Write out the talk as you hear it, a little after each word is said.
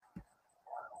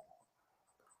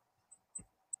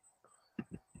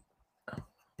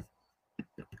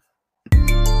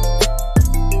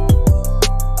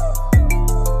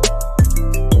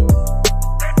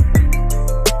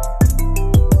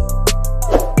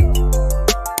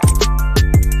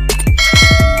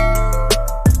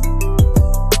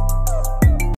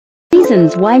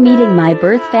questions why meeting my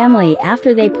birth family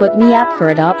after they put me up for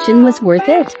adoption was worth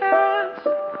it.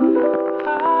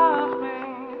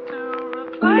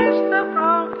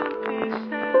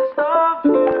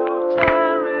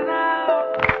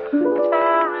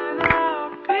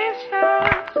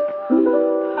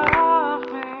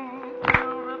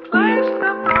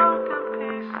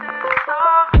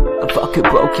 I'm fucking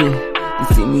broken,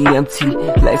 you see me empty.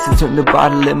 Lights to turn the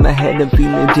bottle in my head, I'm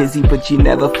feeling dizzy. But you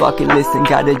never fucking listen,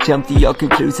 gotta jump to your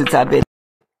conclusions, I've been.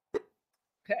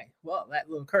 Okay, well, that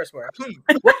little curse word.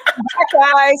 Hi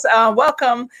guys,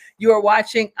 welcome. You are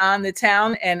watching On the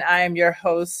Town, and I am your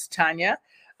host, Tanya.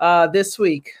 This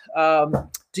week,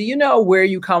 do you know where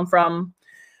you come from?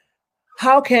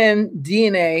 How can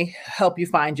DNA help you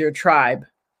find your tribe?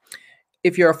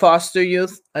 If you're a foster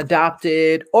youth,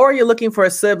 adopted, or you're looking for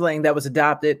a sibling that was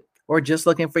adopted, or just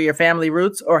looking for your family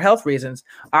roots or health reasons,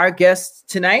 our guest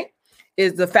tonight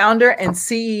is the founder and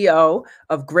CEO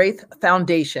of Graith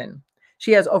Foundation.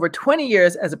 She has over 20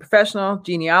 years as a professional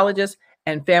genealogist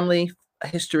and family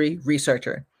history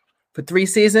researcher. For 3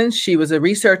 seasons, she was a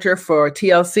researcher for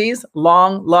TLC's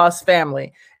Long Lost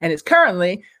Family and is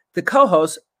currently the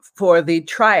co-host for The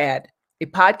Triad, a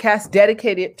podcast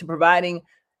dedicated to providing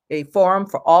a forum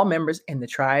for all members in the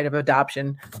triad of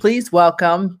adoption. Please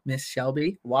welcome Miss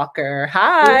Shelby Walker.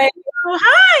 Hi. Oh,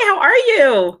 hi, how are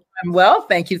you? I'm well,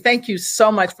 thank you. Thank you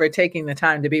so much for taking the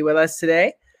time to be with us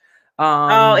today.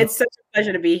 Oh, it's such a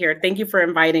pleasure to be here. Thank you for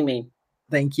inviting me.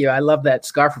 Thank you. I love that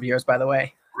scarf of yours, by the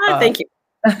way. Oh, thank you.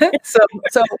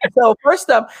 So first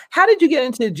up, how did you get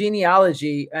into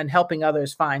genealogy and helping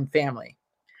others find family?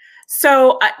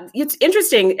 So it's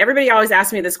interesting. Everybody always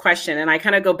asks me this question, and I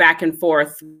kind of go back and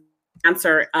forth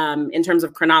answer in terms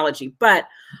of chronology. But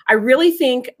I really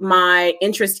think my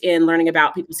interest in learning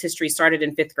about people's history started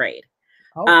in 5th grade.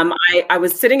 Oh. I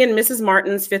was sitting in Mrs.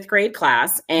 Martin's 5th grade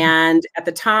class, and at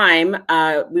the time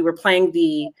we were playing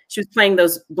she was playing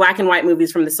those black and white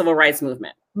movies from the Civil Rights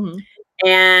Movement. Mm-hmm.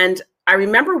 And I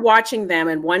remember watching them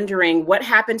and wondering what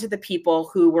happened to the people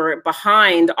who were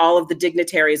behind all of the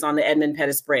dignitaries on the Edmund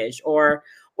Pettus Bridge, or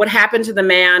what happened to the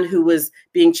man who was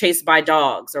being chased by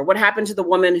dogs, or what happened to the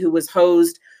woman who was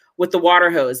hosed with the water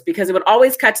hose, because it would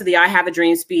always cut to the I Have a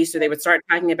Dream speech, or they would start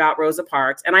talking about Rosa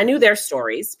Parks. And I knew their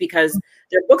stories because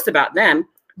there are books about them,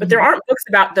 but there aren't books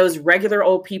about those regular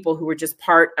old people who were just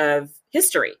part of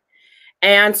history.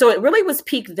 And so it really was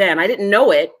peak then. I didn't know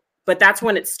it, but that's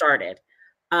when it started.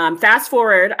 Fast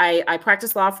forward, I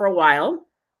practiced law for a while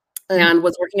and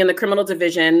was working in the criminal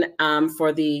division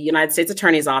for the United States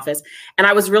Attorney's Office. And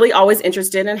I was really always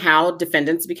interested in how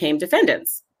defendants became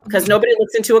defendants, because nobody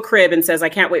looks into a crib and says, I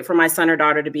can't wait for my son or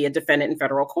daughter to be a defendant in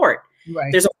federal court.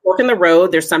 Right. There's a fork in the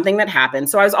road. There's something that happened.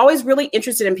 So I was always really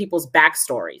interested in people's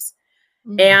backstories.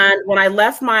 Mm-hmm. And when I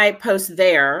left my post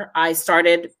there, I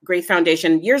started Graith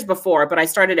Foundation years before, but I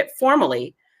started it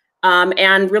formally.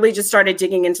 And really just started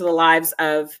digging into the lives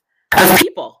of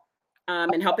people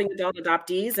and helping adult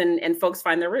adoptees and folks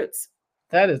find their roots.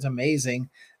 That is amazing.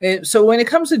 So when it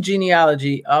comes to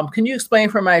genealogy, can you explain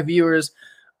for my viewers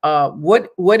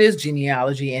what is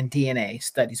genealogy and DNA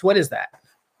studies? What is that?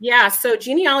 Yeah, so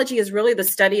genealogy is really the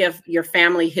study of your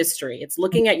family history. It's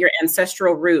looking at your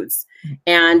ancestral roots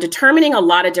and determining a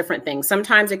lot of different things.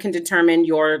 Sometimes it can determine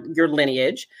your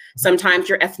lineage, sometimes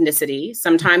your ethnicity,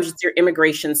 sometimes it's your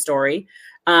immigration story.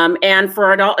 And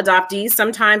for adult adoptees,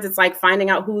 sometimes it's like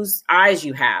finding out whose eyes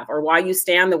you have, or why you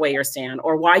stand the way you stand,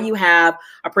 or why you have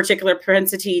a particular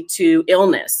propensity to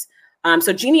illness.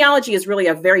 So genealogy is really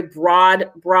a very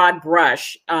broad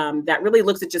brush that really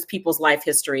looks at just people's life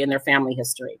history and their family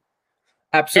history.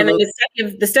 Absolutely.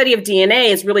 And then the study of DNA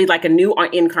is really like a new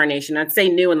incarnation. I'd say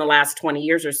new in the last 20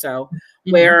 years or so,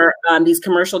 where these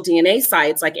commercial DNA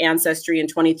sites like Ancestry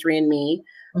and 23andMe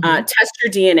test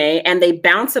your DNA, and they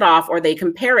bounce it off, or they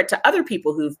compare it to other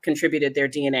people who've contributed their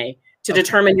DNA to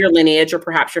determine your lineage or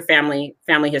perhaps your family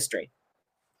history.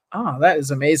 Oh, that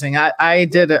is amazing. I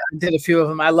did a few of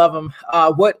them. I love them.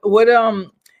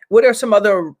 What are some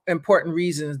other important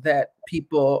reasons that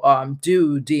people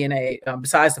do DNA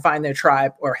besides to find their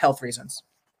tribe or health reasons?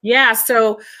 Yeah,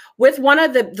 so with one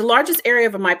of the largest area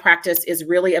of my practice is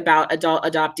really about adult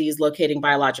adoptees locating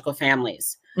biological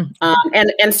families.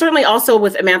 And certainly also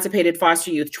with emancipated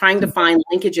foster youth, trying to find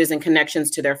linkages and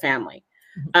connections to their family.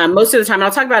 Most of the time, and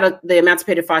I'll talk about the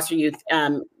emancipated foster youth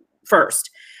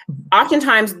first.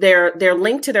 Oftentimes their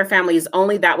link to their family is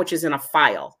only that which is in a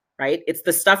file, right? It's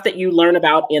the stuff that you learn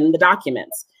about in the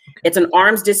documents. It's an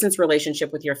arm's distance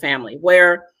relationship with your family,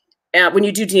 where when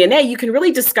you do DNA, you can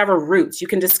really discover roots. You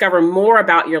can discover more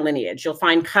about your lineage. You'll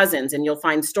find cousins and you'll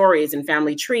find stories and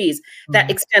family trees that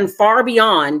extend far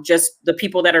beyond just the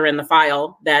people that are in the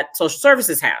file that social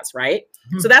services has, right?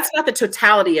 So that's not the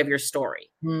totality of your story.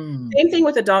 Same thing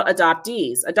with adult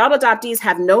adoptees. Adult adoptees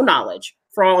have no knowledge,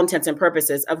 for all intents and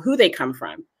purposes, of who they come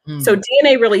from. So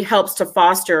DNA really helps to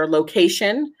foster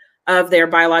location of their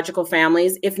biological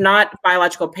families, if not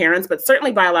biological parents, but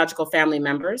certainly biological family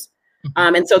members.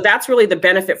 And so that's really the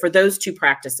benefit for those two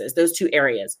practices, those two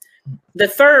areas. The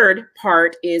third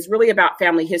part is really about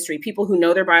family history, people who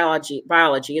know their biology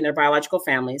and their biological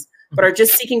families, but are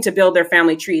just seeking to build their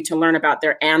family tree to learn about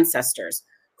their ancestors,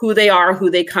 who they are,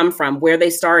 who they come from, where they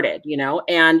started, you know,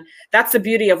 and that's the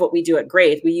beauty of what we do at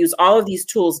Graith. We use all of these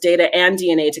tools, data and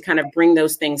DNA, to kind of bring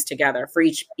those things together for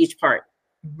each part.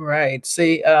 Right.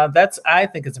 See, I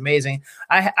think it's amazing.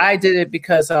 I did it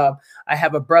because I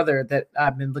have a brother that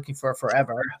I've been looking for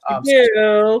forever.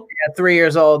 3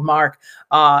 years old, Mark,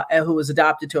 and who was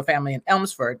adopted to a family in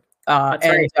Elmsford.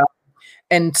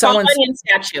 And someone Paul Bunyan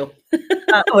statue.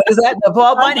 What is that? The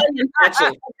Paul Bunyan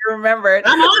statue. I remember it.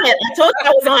 I'm on it. I told you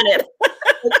I was on it.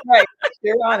 That's right.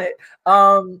 You're on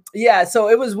it. Yeah. So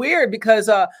it was weird because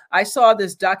I saw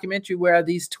this documentary where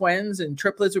these twins and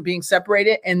triplets were being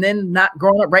separated and then not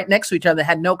growing up right next to each other. They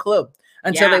had no clue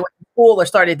until they went to school or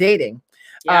started dating,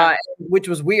 which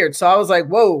was weird. So I was like,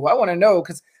 whoa, I want to know,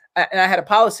 because and I had a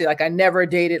policy, like I never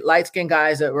dated light-skinned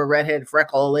guys that were redhead,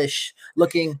 freckle-ish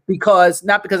looking,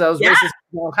 not because I was racist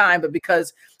a long time, but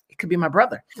because it could be my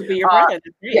brother. Could be your brother.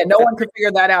 Yeah, no one could figure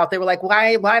that out. They were like,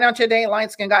 why don't you date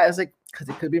light-skinned guys? I was like, because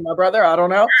it could be my brother. I don't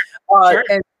know.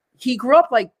 And he grew up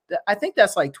like, I think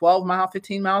that's like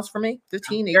 15 miles from me,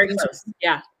 15, 18. Very close.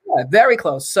 Yeah, very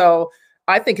close. So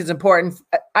I think it's important.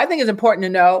 I think it's important to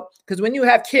know, because when you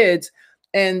have kids,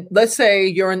 and let's say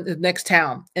you're in the next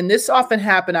town, and this often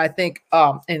happened, I think,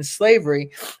 in slavery,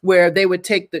 where they would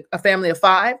take a family of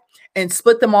 5 and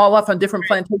split them all off on different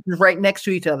plantations right next to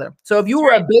each other. So if you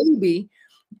were a baby,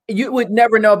 you would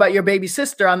never know about your baby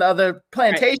sister on the other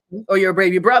plantation or your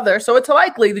baby brother. So it's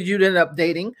likely that you'd end up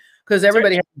dating, because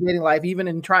everybody has a dating life, even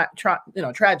in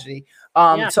tragedy.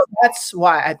 So that's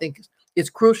why I think it's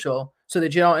crucial, so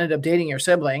that you don't end up dating your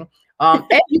sibling. And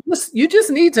you just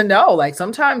need to know, like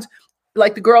sometimes,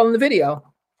 like the girl in the video.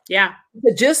 Yeah.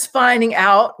 Just finding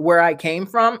out where I came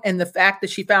from, and the fact that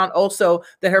she found also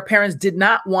that her parents did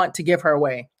not want to give her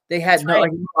away. They had no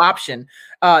option.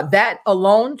 That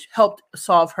alone helped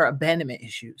solve her abandonment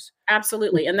issues.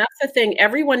 Absolutely. And that's the thing.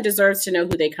 Everyone deserves to know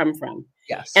who they come from.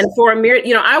 Yes. And for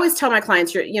I always tell my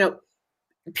clients,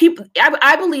 people,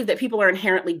 I believe that people are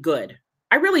inherently good.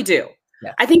 I really do.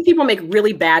 Yeah. I think people make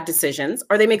really bad decisions,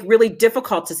 or they make really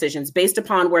difficult decisions based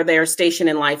upon where their station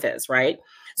in life is, right?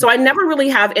 So I never really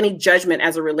have any judgment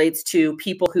as it relates to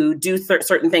people who do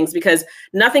certain things, because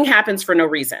nothing happens for no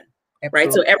reason,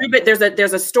 right? So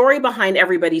there's a story behind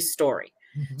everybody's story.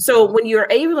 So when you're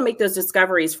able to make those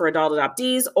discoveries for adult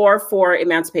adoptees or for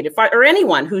emancipated or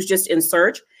anyone who's just in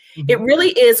search, it really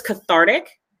is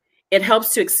cathartic. It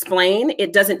helps to explain.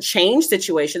 It doesn't change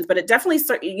situations, but it definitely,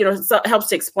 helps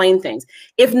to explain things.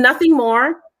 If nothing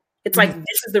more, it's like,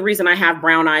 this is the reason I have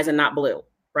brown eyes and not blue,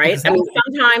 right? Exactly. I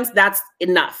mean, sometimes that's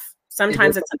enough.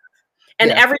 Sometimes it's enough.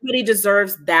 And everybody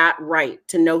deserves that right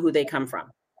to know who they come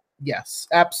from. Yes,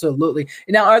 absolutely.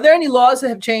 Now, are there any laws that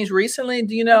have changed recently?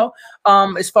 Do you know,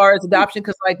 as far as adoption?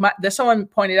 Because there's someone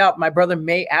pointed out, my brother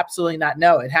may absolutely not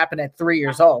know. It happened at 3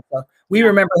 years old. So we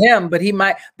remember him, but he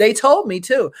might. They told me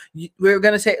too. We were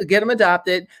going to get him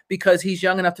adopted because he's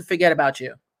young enough to forget about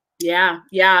you. Yeah.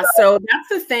 So that's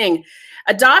the thing.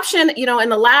 Adoption, in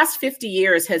the last 50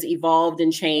 years has evolved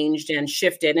and changed and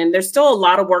shifted. And there's still a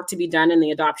lot of work to be done in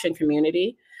the adoption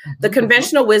community. The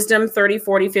conventional wisdom 30,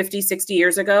 40, 50, 60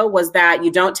 years ago was that you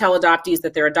don't tell adoptees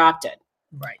that they're adopted.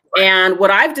 Right. And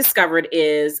what I've discovered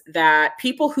is that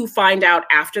people who find out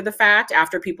after the fact,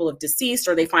 after people have deceased,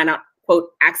 or they find out,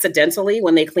 quote, accidentally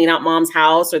when they clean out mom's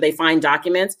house or they find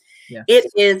documents, it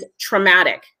is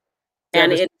traumatic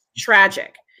and it's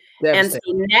tragic. And so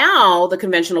now the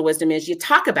conventional wisdom is you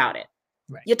talk about it.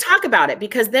 Right. You talk about it,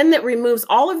 because then that removes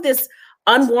all of this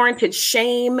unwarranted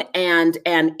shame and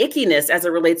ickiness as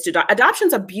it relates to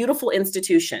adoption's a beautiful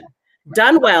institution,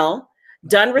 done well,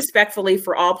 done respectfully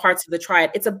for all parts of the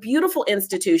triad. It's a beautiful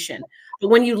institution. But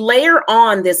when you layer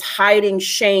on this hiding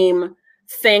shame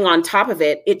thing on top of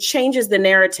it, it changes the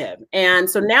narrative. And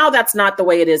so now that's not the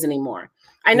way it is anymore.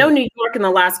 I know New York in the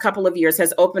last couple of years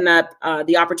has opened up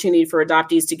the opportunity for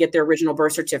adoptees to get their original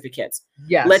birth certificates.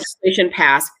 Yes. Legislation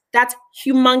passed. That's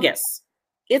humongous.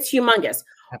 It's humongous.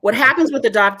 What happens with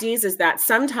adoptees is that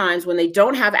sometimes when they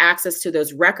don't have access to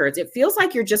those records, it feels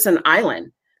like you're just an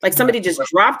island. Like somebody just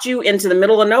dropped you into the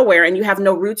middle of nowhere and you have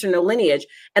no roots or no lineage.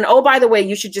 And oh, by the way,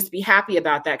 you should just be happy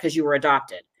about that because you were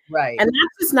adopted. Right. And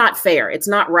that's just not fair. It's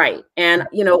not right. And,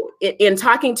 you know, in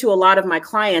talking to a lot of my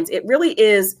clients, it really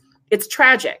is, it's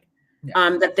tragic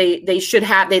that they should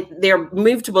have, they're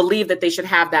moved to believe that they should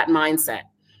have that mindset.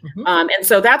 And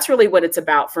so that's really what it's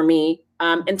about for me.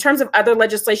 In terms of other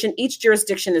legislation, each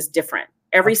jurisdiction is different.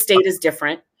 Every state is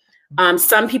different.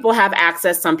 Some people have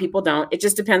access, some people don't. It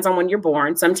just depends on when you're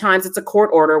born. Sometimes it's a court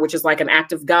order, which is like an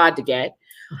act of God to get.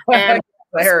 And,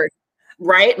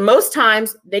 right? Most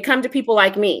times they come to people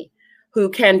like me who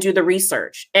can do the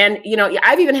research. And, you know,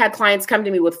 I've even had clients come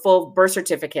to me with full birth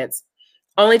certificates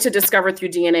only to discover through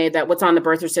DNA that what's on the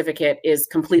birth certificate is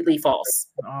completely false.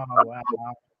 Oh, wow.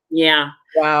 Yeah.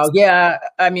 Wow. Yeah.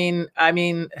 I mean,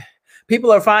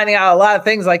 people are finding out a lot of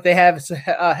things, like they have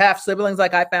half siblings,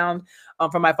 like I found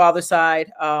from my father's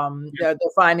side. They're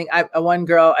finding, one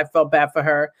girl, I felt bad for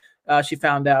her. She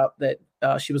found out that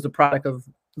she was the product of,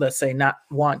 let's say, not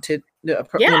wanted, you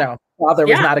know, father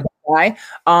was not a good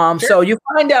guy. So you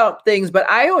find out things, but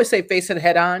I always say face it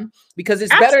head on, because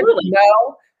it's better to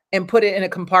know and put it in a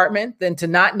compartment than to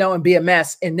not know and be a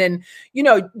mess. And then, you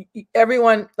know,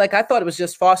 everyone, like, I thought it was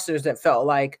just fosters that felt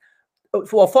like,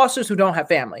 well, fosters who don't have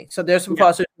family. So there's some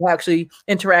fosters who actually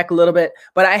interact a little bit,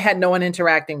 but I had no one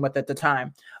interacting with at the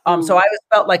time. So I always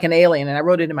felt like an alien, and I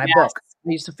wrote it in my book.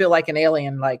 I used to feel like an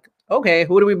alien, like, okay,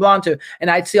 who do we belong to? And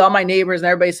I'd see all my neighbors and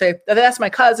everybody say, that's my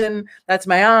cousin, that's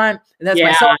my aunt, and that's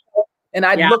my son. And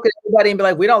I'd look at everybody and be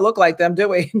like, we don't look like them, do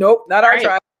we? Nope, not our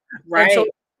tribe. Right. And so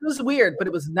it was weird, but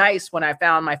it was nice when I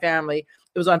found my family.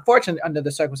 It was unfortunate under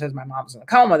the circumstances. My mom was in a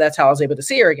coma. That's how I was able to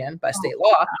see her again by state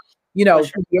law. You know,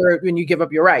 when you give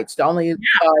up your rights, the only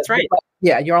that's right.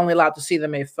 Yeah, you're only allowed to see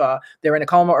them if they're in a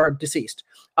coma or deceased.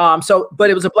 But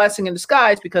it was a blessing in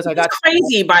disguise, because I got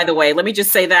crazy, by the way. Let me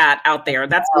just say that out there.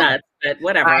 That's nuts, but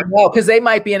whatever. I know, because they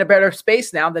might be in a better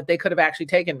space now that they could have actually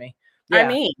taken me. Yeah, I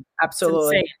mean,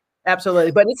 absolutely.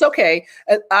 Absolutely. But it's okay.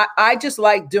 I just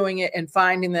like doing it and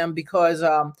finding them, because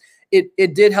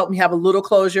it did help me have a little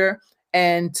closure,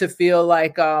 and to feel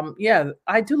like, yeah,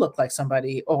 I do look like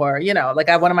somebody. Or, you know, like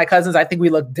one of my cousins, I think we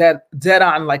look dead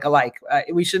on like alike.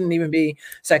 We shouldn't even be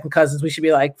second cousins. We should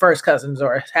be like first cousins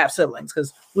or half siblings,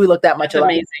 because we look that much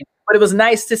alike. Amazing. But it was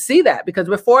nice to see that, because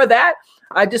before that,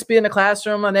 I'd just be in the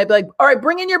classroom and they'd be like, all right,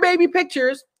 bring in your baby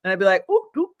pictures. And I'd be like,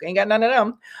 ooh, ain't got none of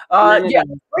them.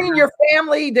 Bring in your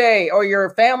family day or your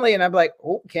family. And I'd be like,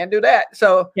 oh, can't do that.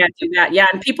 So can't do that. Yeah.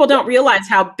 And people don't realize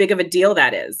how big of a deal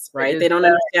that is, right? They don't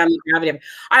understand the gravity of it.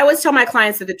 I always tell my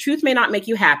clients that the truth may not make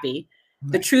you happy.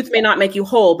 The truth may not make you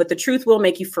whole, but the truth will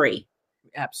make you free.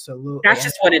 Absolutely. That's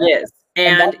just what it is.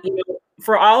 And you know,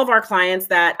 for all of our clients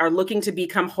that are looking to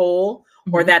become whole,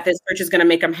 or that this search is going to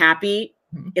make them happy,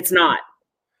 it's not.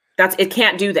 It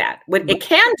can't do that. What it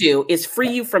can do is free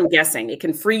you from guessing. It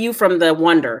can free you from the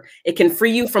wonder. It can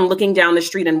free you from looking down the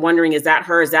street and wondering, is that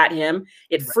her? Is that him?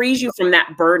 It frees you from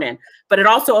that burden, but it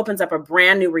also opens up a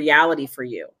brand new reality for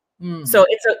you. So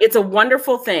it's a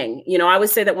wonderful thing. You know, I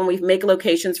always say that when we make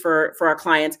locations for our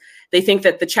clients, they think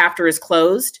that the chapter is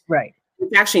closed. Right.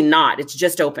 It's actually not. It's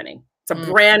just opening. It's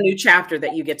a brand new chapter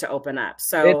that you get to open up.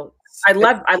 So I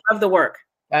love the work.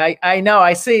 I know.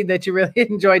 I see that you really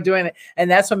enjoy doing it.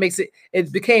 And that's what makes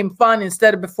it became fun,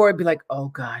 instead of before it'd be like, oh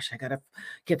gosh, I got to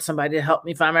get somebody to help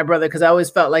me find my brother. Cause I always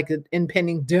felt like an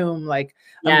impending doom, like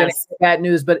I'm going to get bad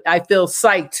news, but I feel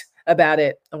psyched about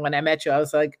it. And when I met you, I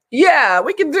was like, yeah,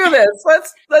 we can do this.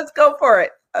 Let's go for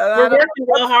it. We're working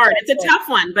real hard. It's a tough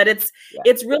one, but it's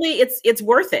really, it's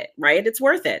worth it, right? It's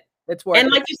worth it.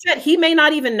 And like you said, he may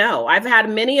not even know. I've had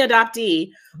many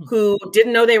adoptee who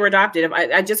didn't know they were adopted.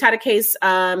 I just had a case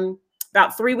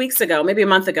about 3 weeks ago, maybe a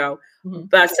month ago,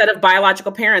 a set of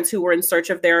biological parents who were in search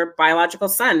of their biological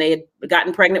son. They had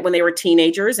gotten pregnant when they were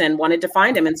teenagers and wanted to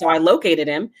find him. And so I located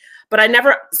him. But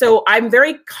so I'm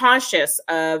very cautious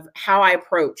of how I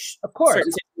approach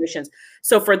certain situations.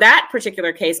 So for that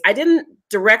particular case, I didn't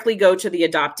directly go to the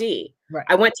adoptee. Right.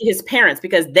 I went to his parents,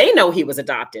 because they know he was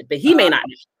adopted, but he may not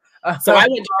know. So I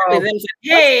went to them and said,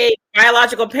 hey,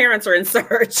 biological parents are in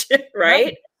search,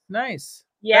 right? Nice.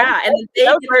 Yeah. That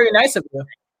was very nice of you.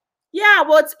 Yeah.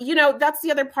 Well, it's, you know, that's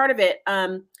the other part of it.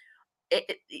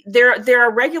 There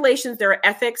are regulations, there are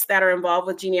ethics that are involved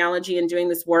with genealogy and doing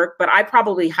this work, but I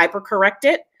probably hypercorrect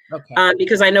it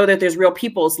because I know that there's real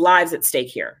people's lives at stake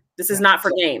here. This is not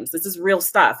for games. This is real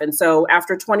stuff. And so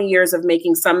after 20 years of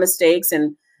making some mistakes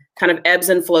and kind of ebbs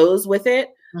and flows with it,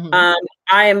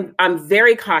 I'm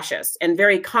very cautious and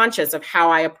very conscious of how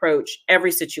I approach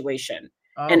every situation.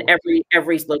 and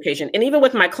every location. And even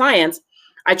with my clients,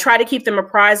 I try to keep them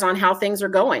apprised on how things are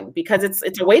going, because it's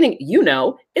a waiting,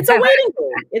 it's a waiting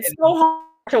room. It's so hard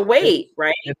to wait,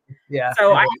 right? Yeah.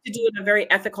 So I have to do it in a very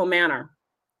ethical manner.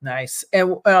 Nice.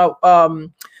 And what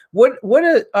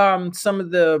are some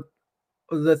of the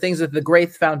things that the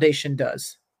Graith Foundation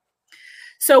does?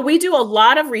 So we do a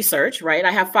lot of research, right?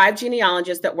 I have 5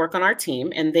 genealogists that work on our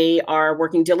team, and they are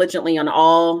working diligently on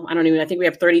I think we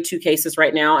have 32 cases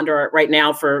right now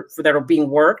for that are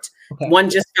being worked. Okay. One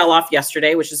just fell off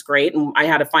yesterday, which is great. And I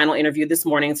had a final interview this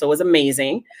morning, so it was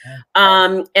amazing.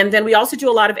 And then we also do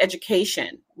a lot of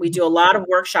education. We do a lot of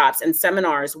workshops and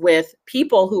seminars with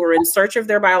people who are in search of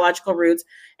their biological roots,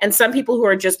 and some people who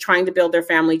are just trying to build their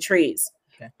family trees.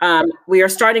 Okay. We are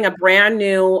starting a brand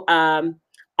new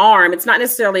arm. It's not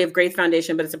necessarily of Graith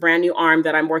Foundation, but it's a brand new arm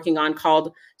that I'm working on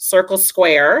called Circle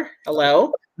Square.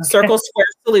 Circle Square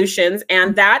Solutions.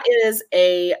 And that is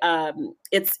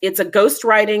it's a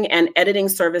ghostwriting and editing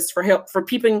service for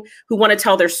people who want to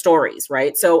tell their stories,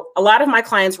 right? So a lot of my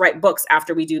clients write books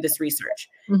after we do this research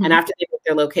and after they pick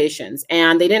their locations,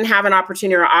 and they didn't have an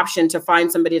opportunity or option to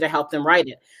find somebody to help them write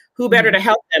it. Who better to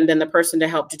help them than the person to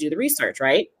help to do the research,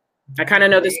 right? I kind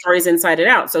of know the stories inside and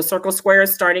out. So Circle Square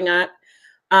is starting up.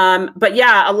 But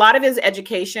yeah, a lot of it is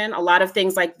education, a lot of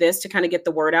things like this to kind of get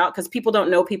the word out, because people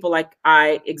don't know people like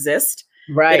I exist.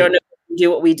 Right. They don't know we do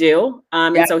what we do.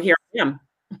 And so here I am.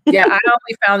 Yeah, I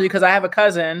only found you because I have a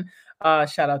cousin,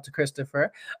 shout out to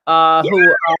Christopher,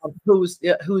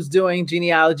 who's doing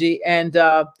genealogy, and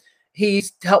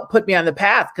he's helped put me on the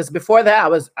path, because before that I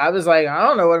was like, I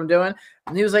don't know what I'm doing.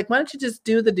 And he was like, why don't you just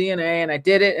do the DNA? And I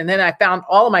did it. And then I found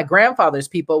all of my grandfather's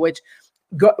people, which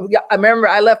I remember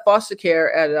I left foster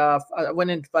care at I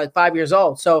went in like 5 years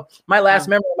old. So my last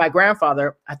memory of my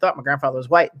grandfather, I thought my grandfather was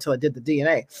white until I did the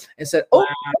DNA and said, oh,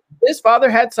 his father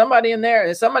had somebody in there,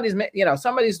 and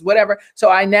somebody's whatever. So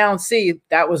I now see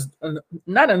that was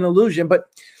not an illusion, but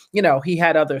he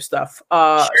had other stuff.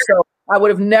 So I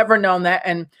would have never known that,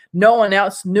 and no one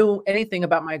else knew anything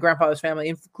about my grandfather's family,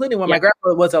 including when my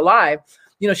grandfather was alive.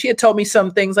 She had told me some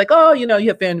things like, oh, you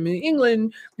have family in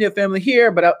England, you have family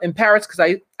here, but in Paris,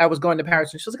 because I was going to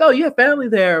Paris, and she was like, oh, you have family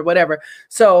there, or whatever.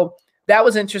 So that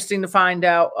was interesting to find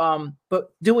out.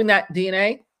 But doing that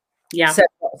DNA,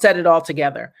 set it all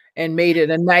together and made it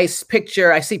a nice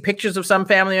picture. I see pictures of some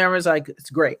family members, like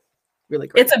it's great, really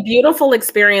great. It's a beautiful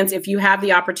experience if you have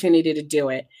the opportunity to do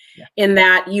it. In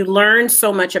that you learn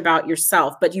so much about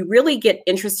yourself, but you really get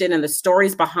interested in the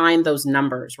stories behind those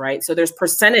numbers, right? So there's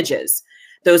percentages.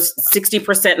 Those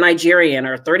 60% Nigerian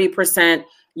or 30%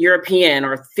 European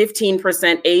or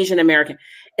 15% Asian American.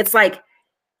 It's like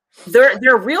there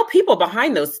are real people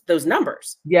behind those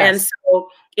numbers. Yes. And so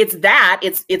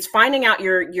it's finding out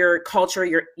your culture,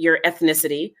 your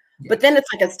ethnicity, but then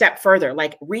it's like a step further,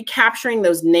 like recapturing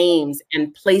those names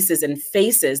and places and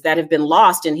faces that have been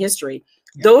lost in history.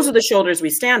 Those are the shoulders we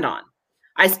stand on.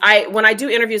 When I do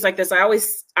interviews like this,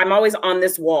 I'm always on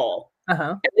this wall.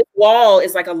 And this wall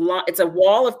is like it's a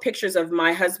wall of pictures of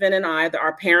my husband and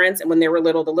our parents, and when they were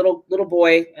little, the little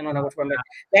boy, I don't know which one, but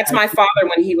that's my father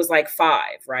when he was like 5,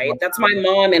 right? That's my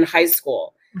mom in high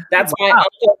school. That's my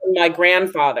uncle and my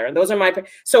grandfather. And those are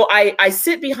so I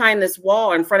sit behind this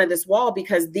wall, in front of this wall,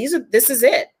 because this is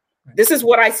it. This is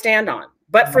what I stand on.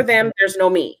 But for them, there's no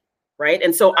me, right?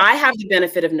 And so I have the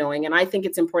benefit of knowing, and I think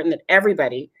it's important that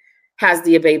everybody has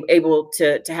the able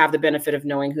to have the benefit of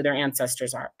knowing who their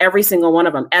ancestors are. Every single one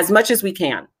of them, as much as we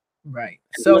can. Right.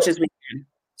 As much as we can.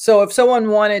 So if someone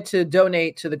wanted to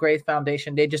donate to the Graith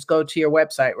Foundation, they just go to your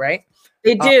website, right?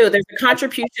 They do. There's a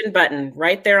contribution button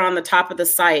right there on the top of the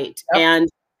site. Yep. And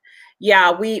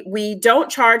yeah, we don't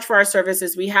charge for our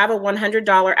services. We have a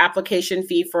 $100 application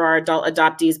fee for our adult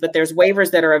adoptees, but there's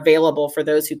waivers that are available for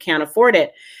those who can't afford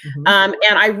it. And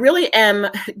I really am,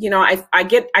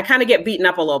 I kind of get beaten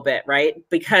up a little bit, right?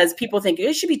 Because people think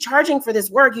you should be charging for this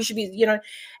work. You should be,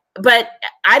 but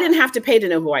I didn't have to pay to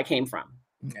know who I came from.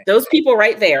 Okay. Those people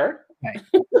right there,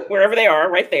 wherever they are,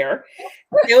 right there,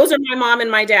 those are my mom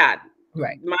and my dad.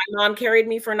 Right. My mom carried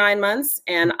me for 9 months,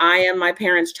 and I am my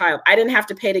parents' child. I didn't have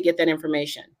to pay to get that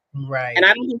information. Right. And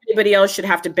I don't think anybody else should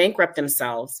have to bankrupt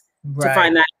themselves to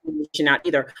find that information out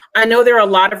either. I know there are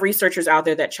a lot of researchers out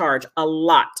there that charge a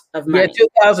lot of money.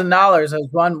 Yeah, $2,000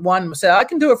 as one said, I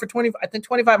can do it for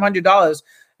 $2,500.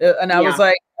 And I was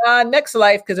like, next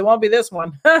life, because it won't be this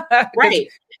one. Right.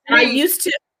 And I used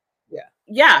to,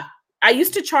 I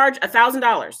used to charge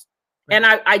 $1,000, and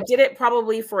I did it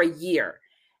probably for a year.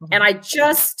 And I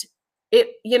just,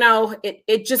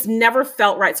 it just never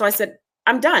felt right. So I said,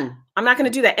 I'm done. I'm not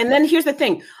going to do that. And then here's the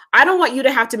thing. I don't want you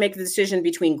to have to make the decision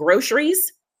between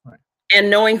groceries and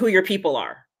knowing who your people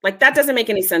are. Like that doesn't make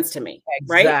any sense to me,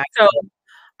 Exactly. right? So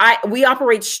we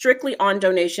operate strictly on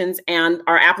donations and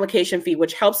our application fee,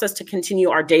 which helps us to continue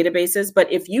our databases.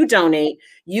 But if you donate,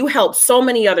 you help so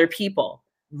many other people,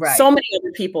 so many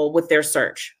other people with their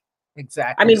search.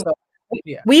 Exactly. I mean, so,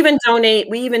 we even donate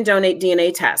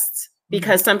DNA tests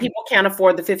because some people can't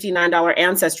afford the $59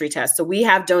 ancestry test. So we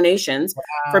have donations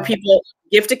for people.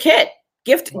 Gift a kit.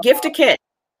 Gift a kit.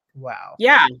 Wow.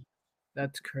 Yeah.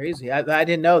 That's crazy. I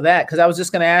didn't know that, because I was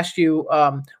just going to ask you,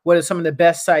 what are some of the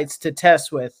best sites to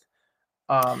test with?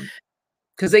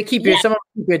 Because they keep some of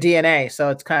them keep your DNA, so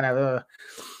it's kind of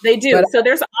they do. But, so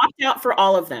there's an opt-out for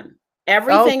all of them.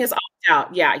 Everything is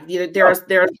opt-out. Yeah,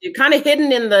 they're kind of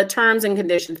hidden in the terms and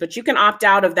conditions, but you can opt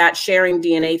out of that sharing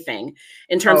DNA thing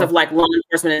in terms of like law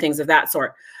enforcement and things of that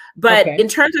sort. But in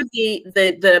terms of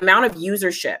the amount of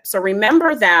usership, so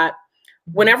remember that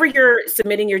whenever you're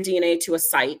submitting your DNA to a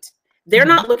site, they're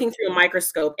not looking through a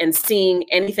microscope and seeing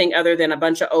anything other than a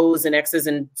bunch of O's and X's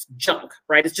and junk,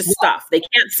 right? It's just stuff. They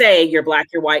can't say you're black,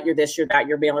 you're white, you're this, you're that,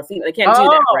 you're male or female. They can't do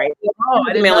that,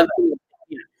 right?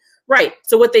 Right.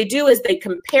 So what they do is they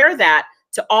compare that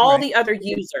to all the other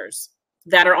users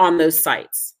that are on those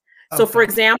sites. So for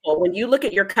example, when you look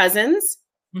at your cousins,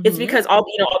 it's because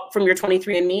from your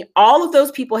 23andMe, all of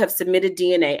those people have submitted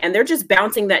DNA, and they're just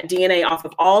bouncing that DNA off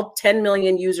of all 10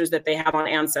 million users that they have on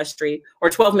Ancestry, or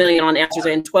 12 million on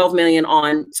Ancestry and 12 million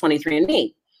on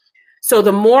 23andMe. So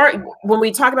the more, when we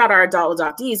talk about our adult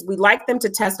adoptees, we like them to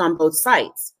test on both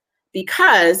sites,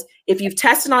 because if you've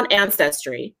tested on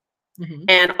Ancestry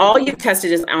and all you've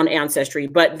tested is on Ancestry,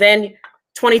 but then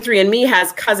 23andMe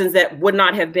has cousins that would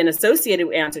not have been associated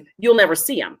with Ancestry, you'll never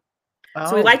see them.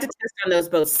 So we like to test on those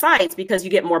both sites because you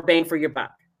get more bang for your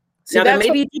buck. See, now there may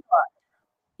be,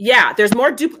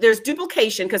 there's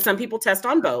duplication because some people test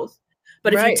on both.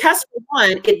 But if you test for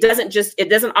one, it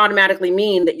doesn't automatically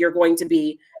mean that you're going to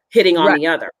be hitting on the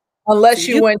other, unless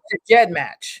you went to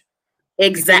GEDmatch.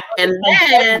 Exactly, and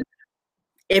then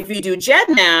if you do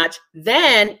GEDmatch,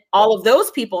 then all of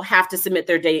those people have to submit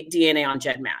their DNA on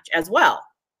GEDmatch as well.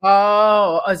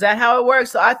 Oh, is that how it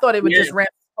works? So I thought it would just ramp.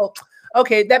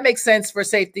 Okay, that makes sense for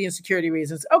safety and security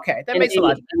reasons. Okay, that makes a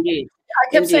lot of sense.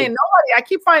 I kept saying nobody. I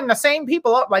keep finding the same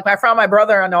people up. Like I found my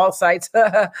brother on all sites,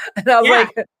 and I was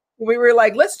like, we were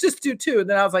like, let's just do two. And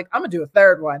then I was like, I'm gonna do a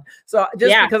third one. So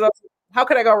just because how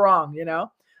could I go wrong? You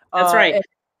know, that's right.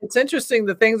 It's interesting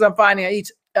the things I'm finding at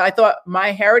each. I thought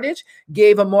MyHeritage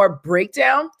gave a more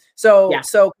breakdown. So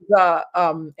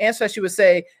Ancestry would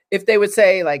say, if they would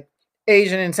say like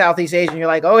Asian and Southeast Asian, you're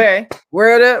like, okay,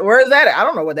 where is that? I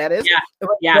don't know what that is.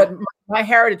 But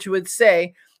MyHeritage would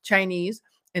say Chinese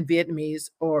and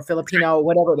Vietnamese or Filipino,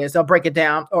 whatever it is. They'll break it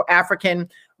down. Or African,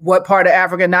 what part of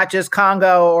Africa, not just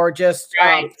Congo or just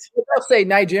they'll say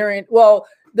Nigerian. Well,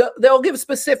 they'll give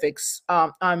specifics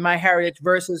on MyHeritage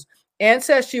versus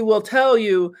Ancestry will tell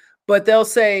you, but they'll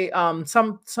say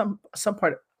some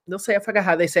part. They'll say, I forgot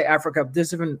how they say Africa.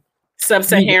 There's different.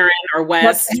 Sub-Saharan or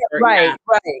West.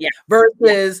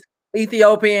 Versus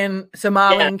Ethiopian,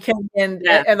 Somalian, Kenyan,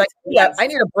 and like, I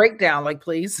need a breakdown, like,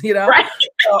 please, you know?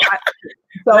 So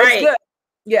it's good.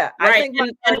 Yeah. I think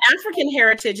and African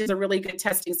Heritage is a really good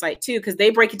testing site too, because they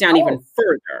break it down even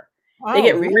further. They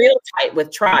get real tight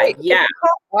with tribe.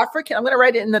 African, I'm going to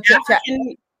write it in the chat.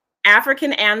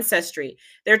 African Ancestry.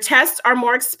 Their tests are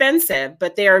more expensive,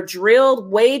 but they are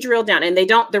way drilled down. And they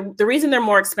don't, the reason they're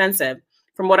more expensive,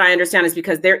 from what I understand, is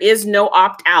because there is no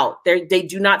opt-out. They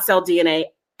do not sell DNA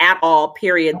at all,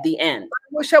 period, the end. I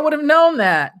wish I would have known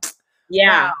that.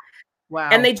 Yeah. Wow.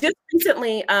 And they just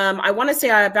recently, I want to say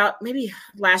about maybe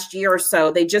last year or so,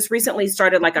 they just recently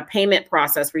started like a payment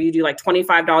process where you do like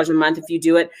 $25 a month if you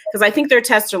do it. Because I think their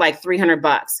tests are like $300.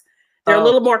 They're a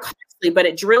little more costly, but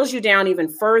it drills you down even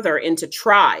further into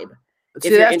tribe. See,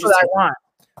 that's what I want.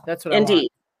 That's what I want. Indeed.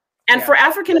 And for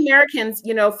African Americans,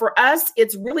 you know, for us,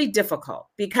 it's really difficult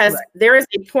because there is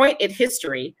a point in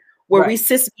history where we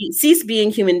cease being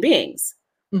human beings,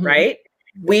 right?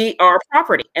 We are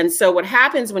property. And so what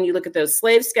happens when you look at those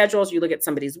slave schedules, you look at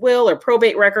somebody's will or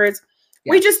probate records,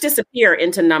 we just disappear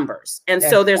into numbers. And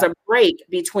so there's a break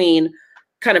between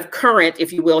kind of current,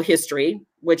 if you will, history,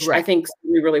 which I think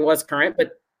really was current,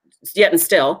 but yet and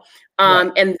still.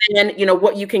 And then, you know,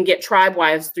 what you can get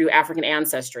tribe-wise through African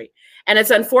Ancestry. And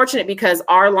it's unfortunate because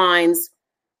our lines,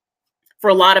 for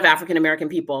a lot of African-American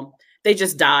people, they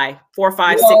just die 4,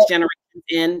 5, 6 generations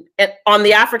in on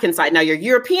the African side. Now your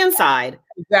European side.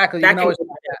 Exactly. You know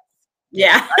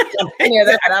yeah.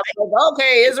 That. I was like,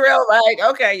 okay, Israel, like,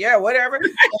 okay, yeah, whatever.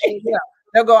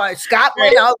 They'll go on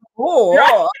Scotland.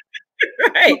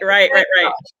 Right.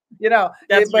 You know,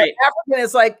 that's but African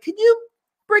is like, can you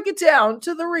break it down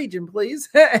to the region, please.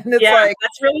 And it's like,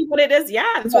 that's really what it is. Yeah,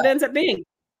 that's what it ends up being.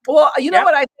 Well, you know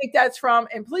what I think that's from,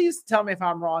 and please tell me if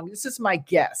I'm wrong. This is my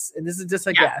guess, and this is just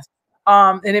a guess.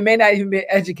 And it may not even be an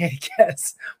educated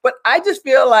guess, but I just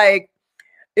feel like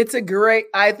it's a great,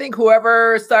 I think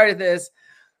whoever started this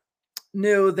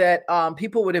knew that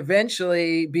people would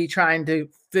eventually be trying to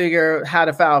figure how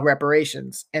to file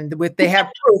reparations. And with they have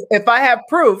proof, if I have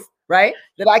proof, right,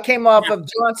 that I came off of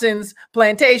Johnson's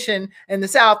plantation in the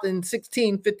South in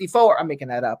 1654, I'm making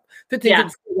that up,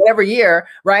 1554, whatever year,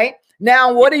 right?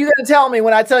 Now, what are you going to tell me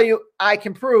when I tell you I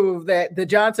can prove that the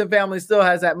Johnson family still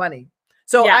has that money?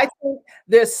 So I think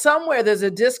there's a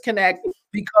disconnect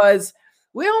because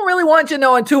we don't really want you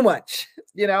knowing too much.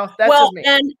 You know, that's just me.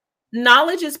 And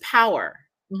knowledge is power.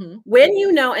 When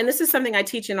you know, and this is something I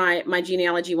teach in my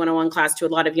genealogy 101 class to a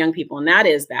lot of young people, and that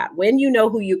is that when you know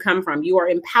who you come from, you are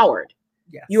empowered.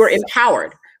 Yes. You are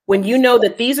empowered. When you know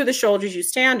that these are the shoulders you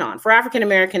stand on for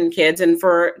African-American kids and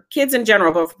for kids in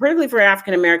general, but particularly for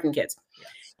African-American kids. Yes.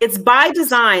 It's by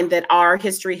design that our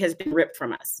history has been ripped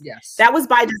from us. Yes. That was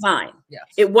by design. Yes.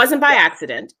 It wasn't by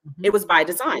accident. It was by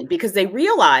design because they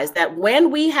realized that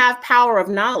when we have power of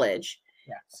knowledge,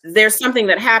 there's something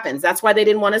that happens. That's why they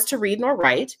didn't want us to read nor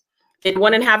write. They didn't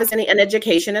want to have us an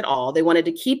education at all. They wanted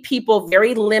to keep people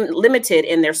very limited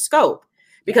in their scope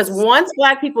because once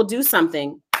Black people do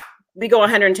something, we go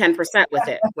 110% with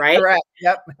it, right? Right.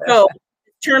 Yep. So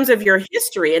in terms of your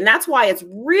history, and that's why it's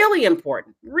really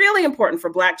important for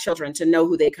Black children to know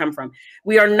who they come from.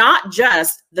 We are not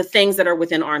just the things that are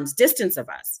within arm's distance of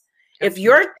us. If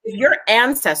your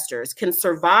ancestors can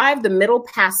survive the Middle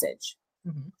Passage,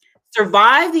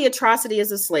 survive the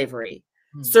atrocities of slavery,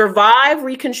 survive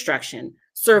Reconstruction,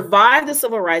 survive the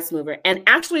Civil Rights Movement, and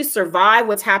actually survive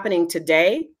what's happening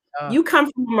today, you come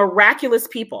from miraculous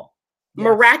people. Yes.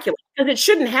 Miraculous, because it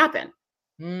shouldn't happen.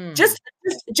 Just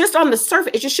on the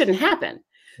surface, it just shouldn't happen.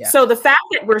 Yeah. So the fact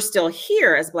that we're still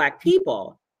here as Black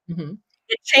people,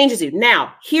 it changes you.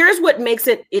 Now, here's what makes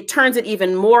it turns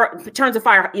the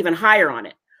fire even higher on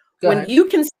it. When you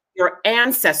can see your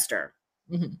ancestor,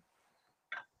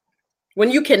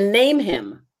 when you can name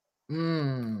him,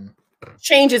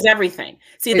 changes everything.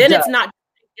 See, then it's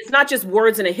not just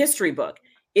words in a history book.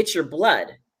 It's your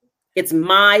blood. It's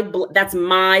my blood. That's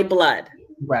my blood.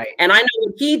 Right. And I know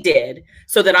what he did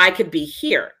so that I could be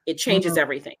here. It changes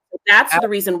everything. That's the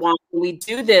reason why we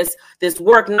do this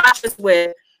work, not just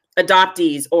with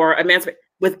adoptees or emancipate,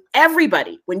 with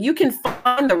everybody. When you can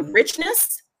find the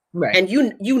richness and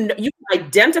you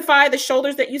identify the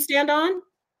shoulders that you stand on,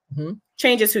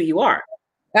 changes who you are.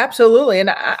 Absolutely. And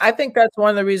I think that's one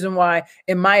of the reasons why,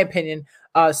 in my opinion,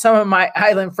 some of my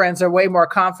island friends are way more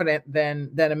confident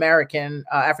than American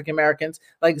African Americans,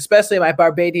 like especially my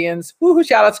Barbadians. Woo,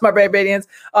 shout out to my Barbadians.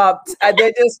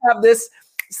 They just have this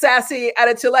sassy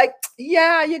attitude, like,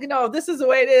 yeah, you know, this is the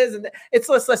way it is, and it's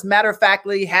less matter of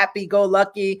factly, happy go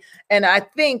lucky. And I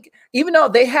think even though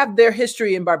they have their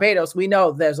history in Barbados, we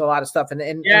know there's a lot of stuff, and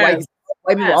white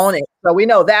people own it, so we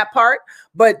know that part.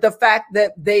 But the fact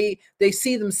that they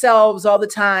see themselves all the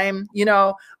time, you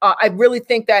know, I really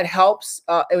think that helps.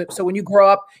 So when you grow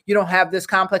up, you don't have this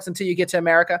complex until you get to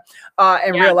America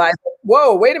and realize,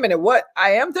 whoa, wait a minute, what?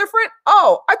 I am different?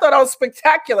 Oh, I thought I was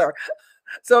spectacular.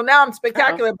 So now I'm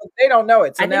spectacular, but they don't know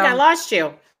it. So I think I lost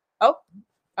you. Oh,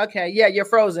 okay. Yeah, you're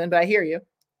frozen, but I hear you.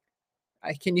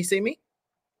 Can you see me?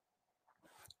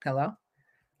 Hello?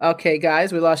 Okay,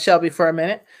 guys, we lost Shelby for a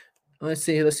minute. Let's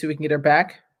see if we can get her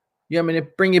back. You want me to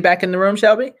bring you back in the room,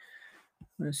 Shelby?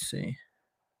 Let's see.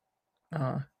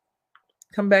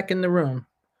 Come back in the room.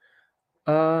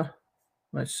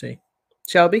 Let's see.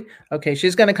 Shelby? Okay,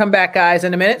 she's going to come back, guys,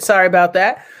 in a minute. Sorry about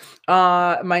that.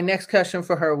 My next question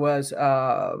for her was,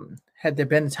 had there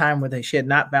been a time where she had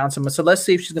not found someone? So let's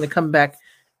see if she's going to come back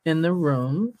in the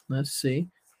room. Let's see.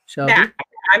 Shelby?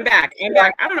 I'm back.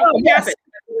 I don't know what happened.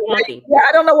 Yeah,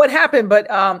 I don't know what happened, but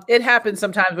it happens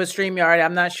sometimes with StreamYard.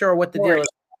 I'm not sure what the deal is.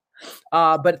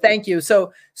 But thank you.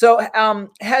 So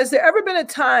has there ever been a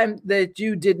time that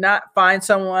you did not find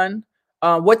someone?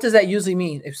 What does that usually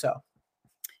mean, if so?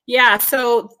 Yeah,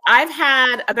 so I've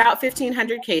had about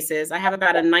 1,500 cases. I have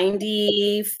about a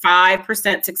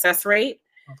 95% success rate.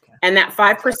 Okay. And that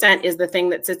 5% is the thing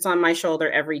that sits on my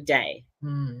shoulder every day.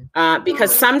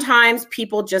 Because sometimes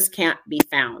people just can't be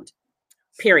found,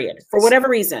 period, for whatever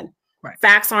reason. Right.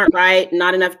 Facts aren't right,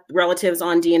 not enough relatives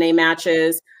on DNA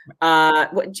matches,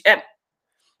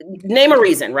 name a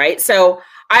reason, right? So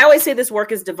I always say this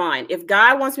work is divine. If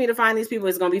God wants me to find these people,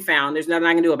 it's going to be found. There's nothing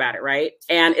I can do about it, right?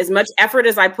 And as much effort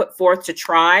as I put forth to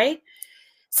try,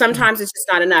 sometimes it's just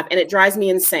not enough, and it drives me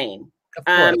insane.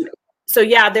 So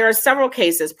yeah, there are several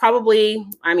cases, probably,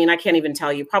 I mean, I can't even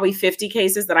tell you, probably 50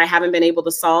 cases that I haven't been able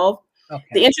to solve. Okay.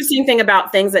 The interesting thing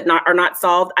about things that are not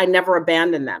solved, I never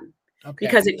abandon them. Okay.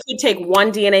 Because it could take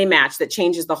one DNA match that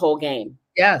changes the whole game.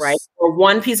 Yes. Right. Or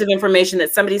one piece of information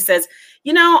that somebody says,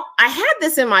 you know, I had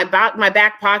this in my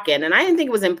back pocket and I didn't think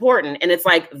it was important. And it's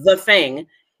like the thing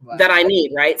that I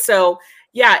need. Right. So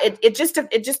yeah, it just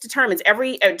determines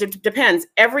depends.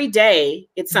 Every day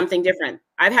it's something different.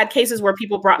 I've had cases where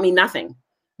people brought me nothing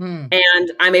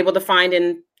and I'm able to find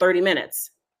in 30 minutes.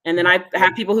 And then I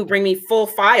have people who bring me full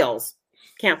files,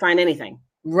 can't find anything.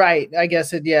 Right. I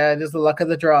guess it is the luck of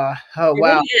the draw. Oh,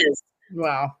 wow. It really is.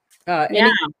 Wow.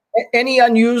 Yeah. Any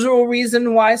unusual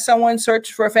reason why someone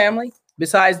searched for a family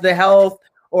besides the health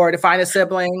or to find a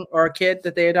sibling or a kid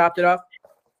that they adopted off?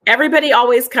 Everybody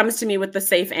always comes to me with the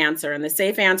safe answer. And the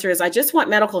safe answer is, I just want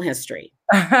medical history.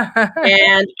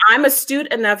 And I'm astute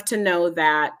enough to know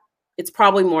that it's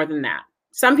probably more than that.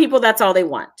 Some people, that's all they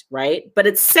want, right? But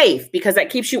it's safe because that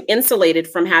keeps you insulated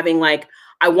from having like,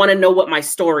 I want to know what my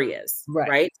story is,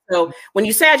 right? So when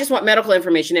you say, I just want medical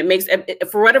information, it makes,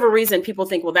 for whatever reason, people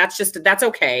think, well, that's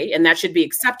okay. And that should be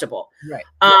acceptable. Right.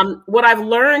 What I've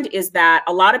learned is that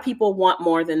a lot of people want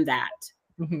more than that.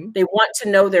 They want to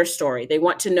know their story. They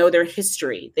want to know their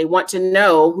history. They want to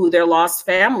know who their lost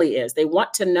family is. They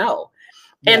want to know.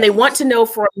 And they want to know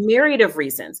for a myriad of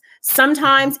reasons.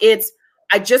 Sometimes it's,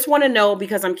 I just want to know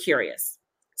because I'm curious.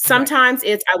 Sometimes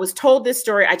it's, I was told this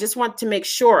story. I just want to make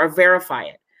sure or verify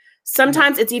it.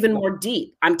 Sometimes it's even more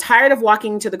deep. I'm tired of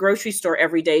walking to the grocery store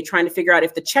every day trying to figure out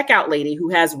if the checkout lady who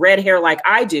has red hair like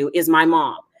I do is my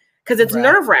mom, because it's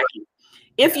nerve-wracking.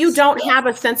 If you don't have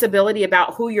a sensibility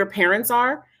about who your parents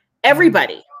are,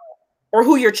 everybody, or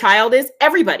who your child is,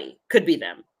 everybody could be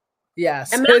them.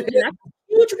 Yes. And that's a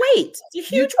huge weight. It's a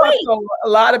huge weight. A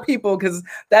lot of people, because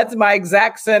that's my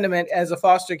exact sentiment as a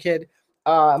foster kid.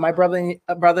 My brother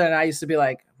and I used to be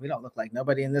like, we don't look like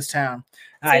nobody in this town.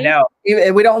 See? I know.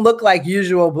 We don't look like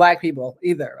usual Black people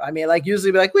either. I mean, like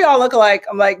usually be like, we all look alike.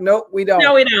 I'm like, nope, we don't.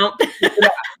 No, we don't.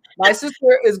 My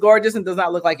sister is gorgeous and does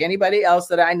not look like anybody else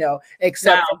that I know,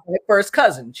 except for my first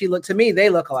cousin. She looked to me, they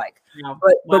look alike.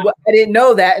 But I didn't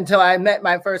know that until I met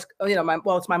my first,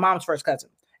 it's my mom's first cousin.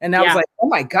 And I was like, oh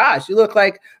my gosh, you look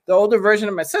like the older version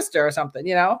of my sister or something,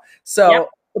 So,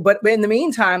 but in the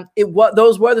meantime,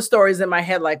 those were the stories in my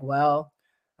head. Like, well,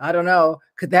 I don't know.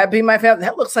 Could that be my family?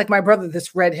 That looks like my brother,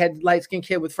 this redhead, light-skinned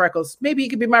kid with freckles. Maybe he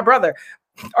could be my brother.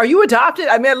 Are you adopted?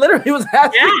 I mean, I literally was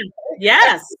asking.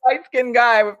 Yes. Light-skinned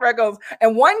guy with freckles.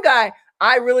 And one guy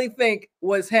I really think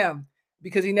was him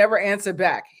because he never answered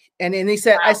back. And then he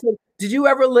said, I said, did you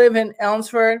ever live in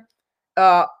Elmsford?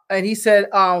 And he said,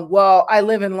 well, I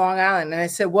live in Long Island. And I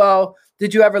said, well,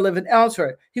 did you ever live in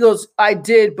Elmsford? He goes, I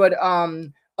did, but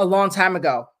a long time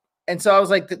ago. And so I was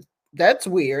like, that's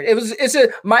weird.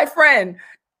 My friend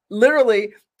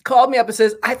literally called me up and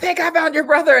says, I think I found your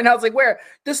brother. And I was like, where?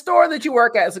 The store that you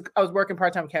work at. I was working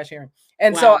part-time cashiering.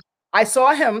 And so I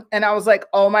saw him and I was like,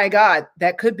 oh my God,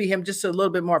 that could be him. Just a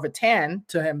little bit more of a tan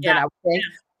to him than I would think.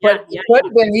 But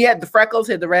when he had the freckles,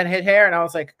 he had the redhead hair, and I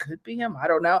was like, could be him. I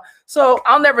don't know. So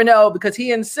I'll never know because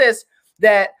he insists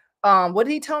that, what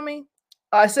did he tell me?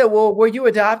 I said, well, were you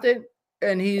adopted?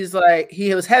 And he's like,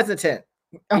 he was hesitant.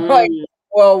 I'm like,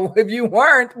 well, if you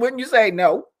weren't, wouldn't you say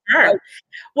no? Sure.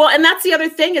 Well, and that's the other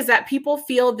thing is that people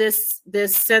feel this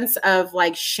sense of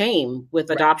like shame with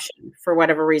adoption for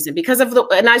whatever reason, because of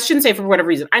and I shouldn't say for whatever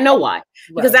reason. I know why,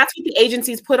 because that's what the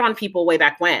agencies put on people way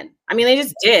back when. I mean, they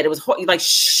just did. It was like,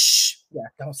 shh,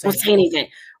 don't say anything.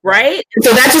 Right. And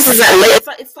so that just is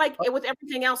it's like with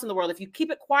everything else in the world. If you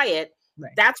keep it quiet,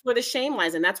 that's where the shame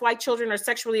lies. And that's why children are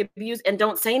sexually abused and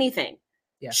don't say anything.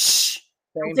 Yeah. Shh.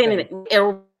 Don't say anything.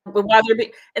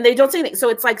 And they don't say anything. So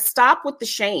it's like, stop with the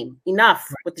shame. Enough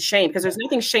with the shame, because there's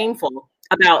nothing shameful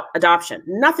about adoption.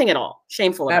 Nothing at all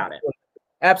shameful about it.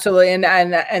 Absolutely. And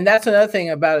that's another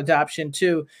thing about adoption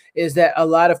too, is that a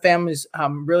lot of families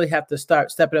really have to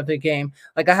start stepping up their game.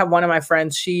 Like I have one of my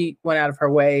friends, she went out of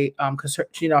her way because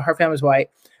her family's white.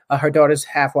 Her daughter's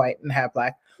half white and half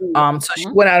Black. So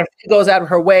she goes out of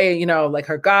her way, like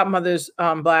her godmother's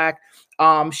Black.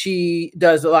 She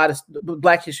does a lot of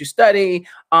Black history study.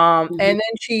 And then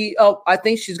I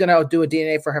think she's going to do a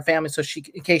DNA for her family. So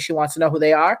in case she wants to know who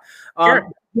they are.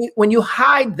 When you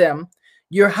hide them,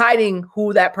 you're hiding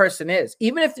who that person is.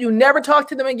 Even if you never talk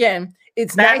to them again,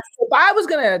 it's nice. If I was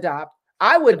going to adopt,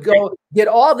 I would go get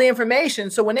all the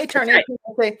information. So when they turn in,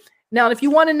 people say, now, if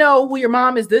you want to know who your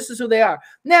mom is, this is who they are.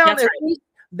 Now,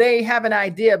 they have an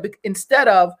idea instead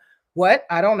of what?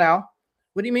 I don't know.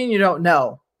 What do you mean you don't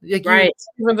know? Like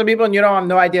different people and you don't have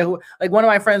no idea who. Like one of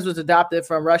my friends was adopted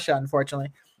from Russia,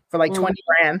 unfortunately, for like 20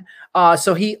 grand.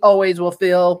 So he always will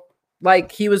feel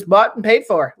like he was bought and paid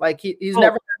for. Like he's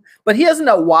never, but he doesn't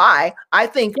know why. I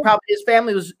think probably his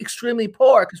family was extremely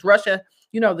poor because Russia,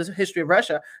 you know, there's a history of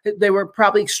Russia. They were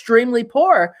probably extremely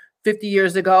poor 50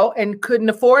 years ago and couldn't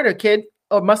afford a kid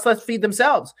or must less feed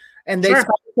themselves. And they said,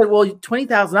 well,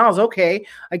 $20,000. Okay.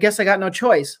 I guess I got no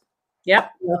choice.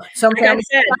 Yep. You know, some families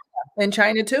in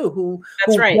China too, who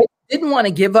didn't want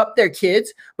to give up their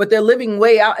kids, but they're living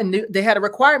way out and they had a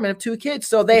requirement of 2 kids.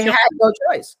 So they had no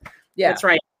choice. Yeah. That's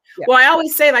right. Yeah. Well, I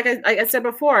always say, like I said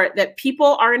before, that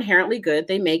people are inherently good.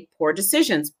 They make poor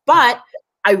decisions. But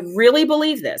I really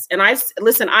believe this. And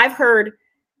I've heard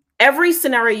every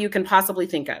scenario you can possibly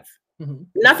think of. Mm-hmm.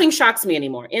 Nothing shocks me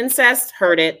anymore. Incest,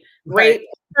 heard it. Rape,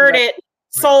 heard it.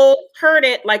 Soul, heard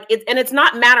it. Like and it's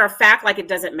not matter of fact, like it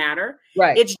doesn't matter.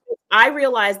 Right. It's I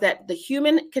realize that the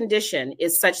human condition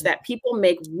is such that people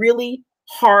make really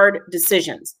hard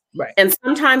decisions. Right. And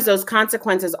sometimes those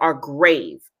consequences are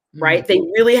grave. Right. They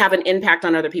really have an impact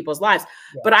on other people's lives.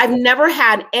 Yeah. But I've never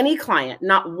had any client,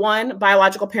 not one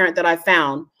biological parent that I've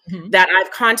found that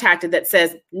I've contacted that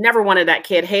says, never wanted that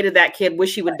kid, hated that kid,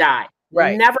 wish he would die.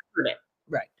 Right. Never heard it.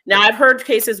 Right. Now, I've heard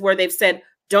cases where they've said,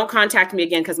 don't contact me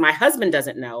again because my husband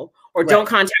doesn't know, or don't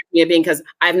contact me again because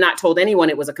I've not told anyone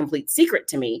it was a complete secret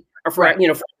to me or for, for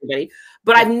everybody.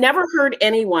 But I've never heard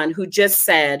anyone who just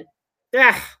said,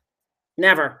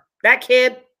 never. That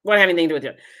kid won't have anything to do with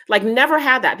it. Like, never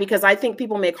had that, because I think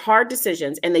people make hard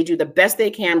decisions and they do the best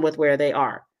they can with where they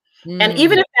are. And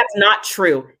even if that's not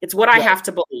true, it's what I have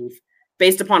to believe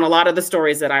based upon a lot of the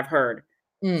stories that I've heard,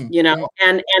 you know,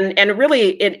 and really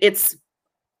it's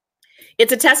a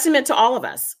testament to all of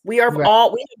us. We have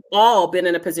all been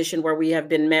in a position where we have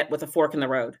been met with a fork in the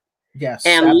road. Yes.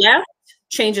 And left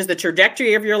changes the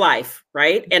trajectory of your life,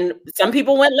 right? And some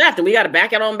people went left and we got to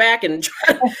back it on back and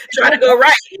try to go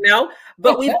right, you know?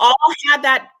 But we've all had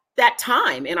that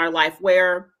time in our life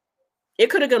where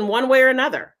it could have gone one way or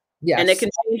another. Yes. And it can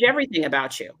change everything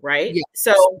about you, right? Yes.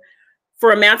 So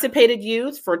for emancipated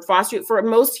youth, for foster youth, for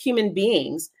most human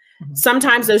beings,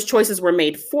 sometimes those choices were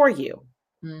made for you.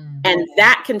 And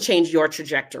that can change your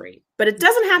trajectory. But it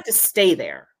doesn't have to stay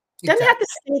there. It doesn't have to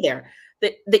stay there.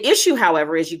 The issue,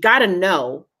 however, is you got to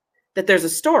know that there's a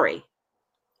story.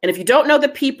 And if you don't know the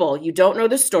people, you don't know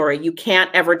the story, you can't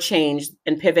ever change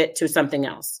and pivot to something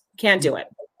else. You can't do it.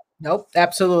 Nope,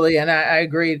 absolutely. And I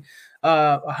agreed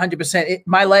 100%.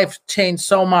 My life changed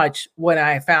so much when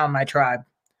I found my tribe.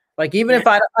 Like, even if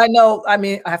I know, I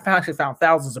mean, I've actually found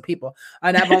thousands of people,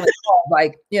 and I've only called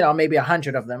like, you know, maybe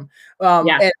 100 of them.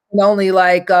 And only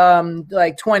like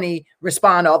 20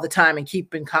 respond all the time and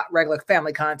keep in regular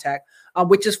family contact,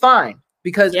 which is fine,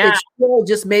 because it still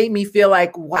just made me feel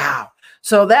like, wow.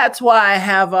 So that's why I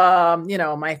have, you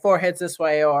know, my forehead's this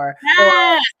way, or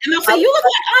and they'll say, you look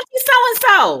like Auntie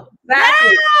so-and-so.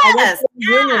 Exactly. Yes.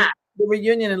 The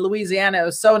reunion in Louisiana, it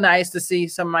was so nice to see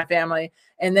some of my family.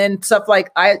 And then stuff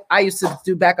like I used to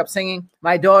do backup singing.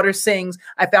 My daughter sings.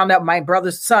 I found out my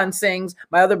brother's son sings.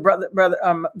 My other brother,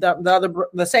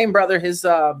 the same brother, his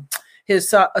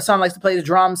son likes to play the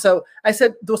drums. So I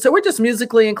said, so we're just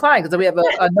musically inclined, because we have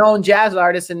a known jazz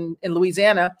artist in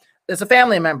Louisiana that's a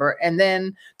family member, and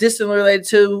then distantly related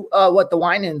to the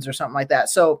Winans or something like that.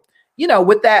 So, you know,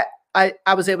 with that, I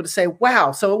was able to say,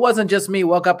 wow. So it wasn't just me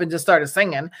woke up and just started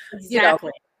singing. Exactly. You know?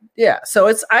 Yeah. So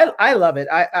it's, I love it.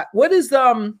 What is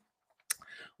the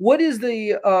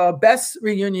best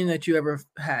reunion that you ever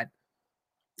had?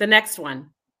 The next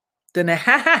one.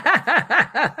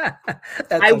 I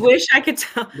wish I could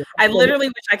tell. I literally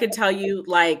wish I could tell you,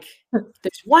 like,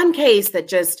 there's one case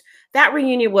that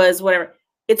reunion was whatever.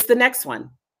 It's the next one.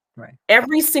 Right.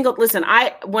 Every single, listen,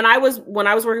 when I was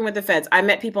working with the feds, I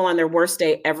met people on their worst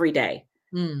day every day.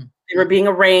 They were being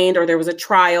arraigned, or there was a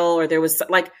trial, or there was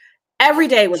like, every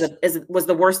day was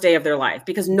the worst day of their life,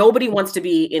 because nobody wants to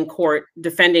be in court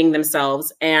defending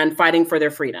themselves and fighting for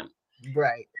their freedom.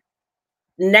 Right.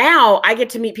 Now I get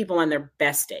to meet people on their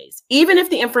best days, even if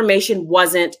the information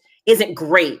isn't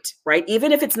great, right?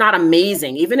 Even if it's not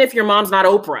amazing, even if your mom's not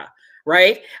Oprah,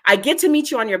 right? I get to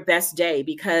meet you on your best day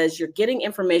because you're getting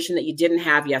information that you didn't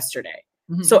have yesterday.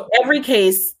 So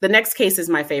the next case is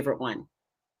my favorite one.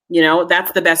 You know,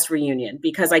 that's the best reunion,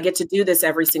 because I get to do this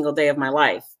every single day of my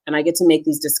life, and I get to make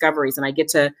these discoveries, and I get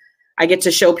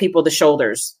to show people the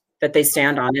shoulders that they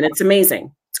stand on, and it's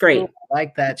amazing. It's great. I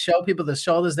like that. Show people the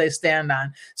shoulders they stand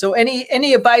on. So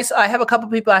any advice? I have a couple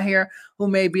people out here who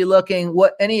may be looking.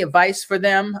 Any advice for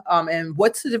them? And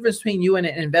what's the difference between you and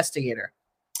an investigator?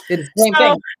 It's the same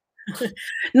thing.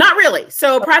 Not really.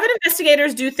 So private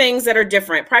investigators do things that are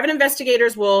different. Private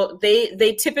investigators will,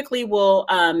 they typically will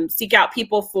seek out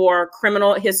people for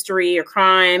criminal history or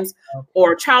crimes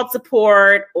or child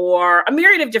support or a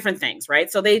myriad of different things,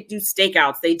 right? So they do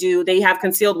stakeouts, they have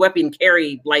concealed weapon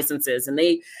carry licenses, and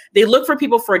they look for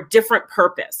people for a different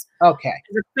purpose. Okay.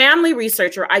 As a family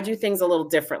researcher, I do things a little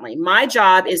differently. My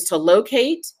job is to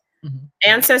locate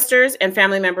ancestors and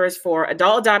family members for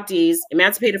adult adoptees,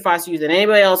 emancipated foster youth, and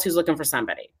anybody else who's looking for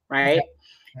somebody, right?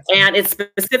 Okay. And it's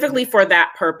specifically for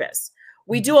that purpose.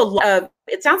 We do a lot of,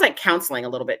 it sounds like counseling a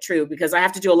little bit, true, because I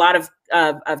have to do a lot of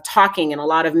talking and a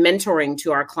lot of mentoring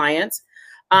to our clients.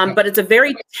 But it's a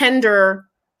very tender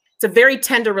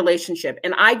relationship.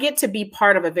 And I get to be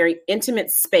part of a very intimate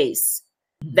space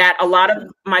that a lot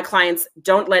of my clients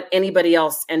don't let anybody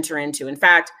else enter into. In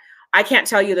fact, I can't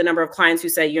tell you the number of clients who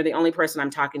say, you're the only person I'm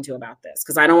talking to about this,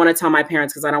 because I don't want to tell my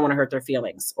parents because I don't want to hurt their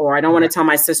feelings, or I don't want to tell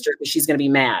my sister because she's going to be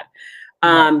mad. So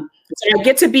I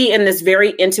get to be in this very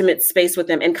intimate space with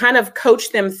them and kind of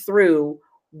coach them through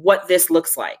what this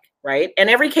looks like, right? And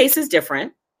every case is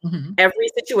different. Every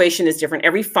situation is different.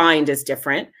 Every find is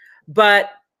different. But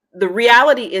the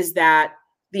reality is that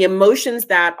the emotions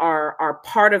that are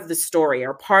part of the story,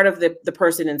 or part of the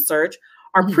person in search,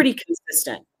 are pretty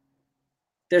consistent.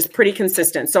 There's pretty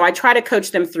consistent. So I try to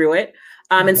coach them through it.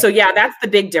 And so, yeah, that's the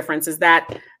big difference, is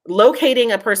that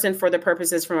locating a person for the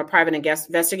purposes from a private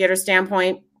investigator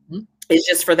standpoint is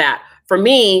just for that. For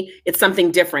me, it's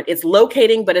something different. It's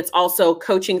locating, but it's also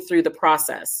coaching through the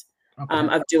process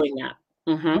of doing that.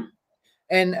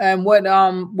 And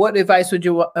what advice would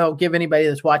you give anybody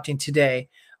that's watching today?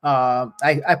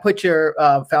 I put your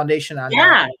foundation on.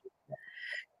 Yeah.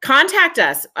 Contact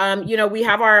us. You know, we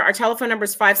have our telephone number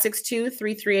is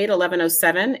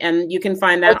 562-338-1107, and you can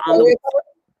find that on the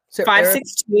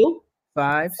 562.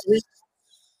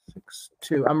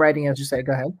 562. I'm writing as you say.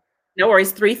 Go ahead. No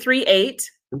worries. 338.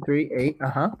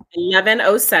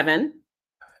 1107.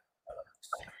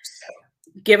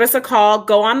 Give us a call.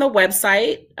 Go on the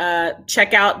website.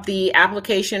 Check out the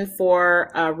application for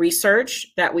research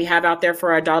that we have out there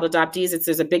for our adult adoptees.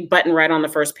 There's a big button right on the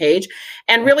first page.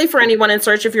 And really, for anyone in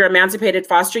search, if you're emancipated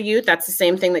foster youth, that's the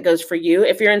same thing that goes for you.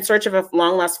 If you're in search of a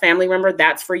long lost family member,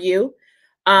 that's for you.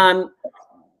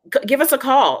 Give us a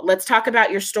call. Let's talk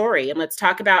about your story, and let's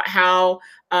talk about how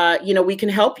you know, we can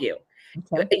help you.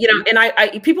 You know, and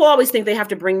I people always think they have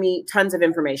to bring me tons of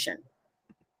information.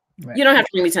 Right. You don't have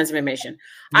to bring me tons of information.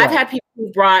 Right. I've had people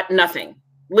who brought nothing,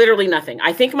 literally nothing.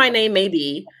 I think my name may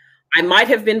be, I might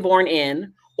have been born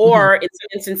in, or in some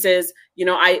instances, you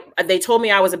know, they told me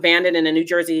I was abandoned in a New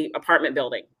Jersey apartment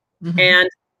building. And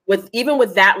even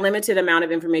with that limited amount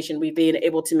of information, we've been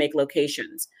able to make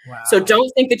locations. Wow. So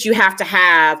don't think that you have to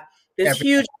have this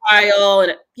huge file,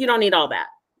 and you don't need all that.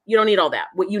 You don't need all that.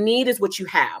 What you need is what you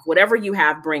have. Whatever you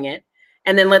have, bring it,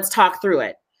 and then let's talk through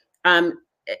it. And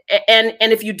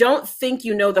if you don't think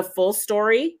you know the full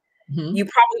story, you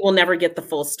probably will never get the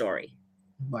full story.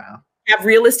 Wow. Have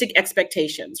realistic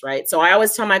expectations, right? So I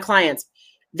always tell my clients,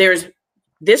 there's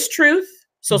this truth,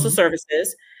 social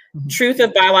services, truth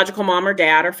of biological mom or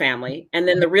dad or family, and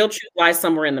then the real truth lies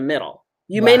somewhere in the middle.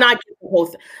 You may not get the whole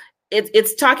thing.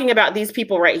 It's talking about these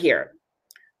people right here.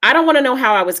 I don't want to know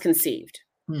how I was conceived.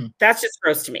 That's just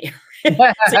gross to me.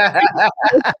 I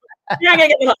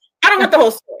don't want the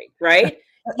whole story, right?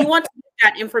 You want to get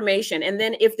that information, and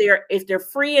then if they're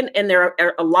free and they're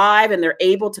alive and they're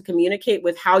able to communicate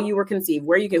with how you were conceived,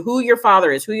 where you get, who your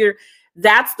father is,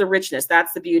 that's the richness,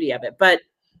 that's the beauty of it. But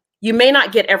you may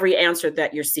not get every answer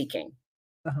that you're seeking.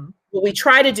 What we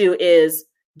try to do is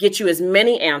get you as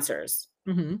many answers,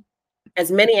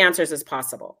 as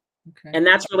possible, and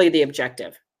that's really the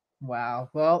objective. Wow.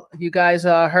 Well, you guys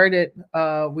heard it.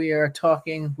 We are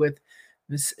talking with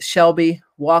Ms. Shelby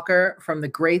Walker from the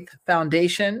Graith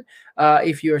Foundation.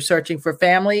 If you're searching for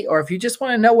family, or if you just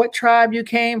want to know what tribe you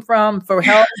came from for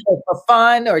help or for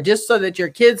fun, or just so that your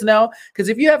kids know, because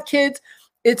if you have kids,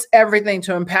 it's everything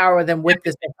to empower them with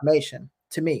this information.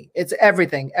 To me, it's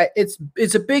everything.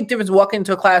 It's a big difference walking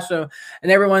into a classroom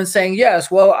and everyone's saying, yes,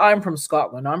 well, I'm from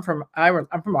Scotland. I'm from Ireland.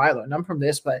 I'm from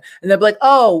this, and they'll be like,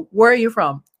 oh, where are you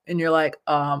from? And you're like,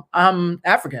 I'm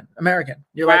African American.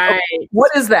 You're like, oh,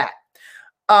 what is that?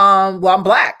 Well, I'm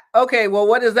Black. Okay, well,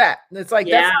 what is that? And it's like,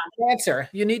 that's not the answer.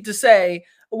 You need to say,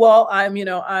 well, I'm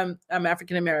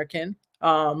African American,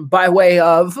 by way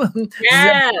of South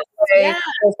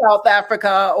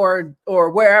Africa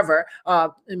or wherever,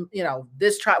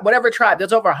 this tribe, whatever tribe.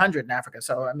 There's over 100 in Africa,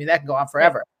 so I mean that can go on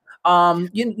forever.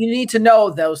 You need to know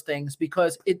those things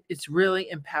because it's really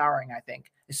empowering, I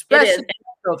think, especially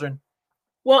children.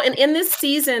 Well, and in this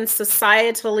season,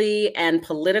 societally and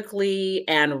politically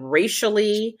and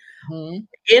racially,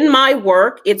 in my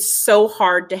work, it's so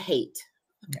hard to hate.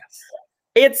 Yes.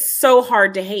 It's so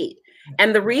hard to hate.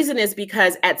 And the reason is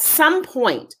because at some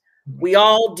point, we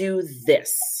all do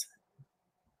this.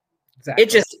 Exactly. It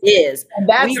just is. And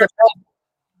that's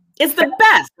it's the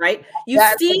best, right?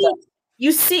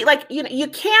 You see, like, you know, you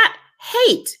can't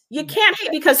hate. You can't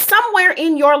hate because somewhere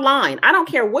in your line, I don't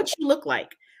care what you look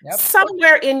like,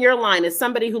 somewhere in your line is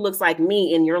somebody who looks like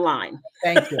me in your line.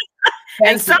 Thank you.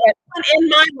 And someone in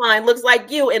my line looks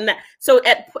like you in that. So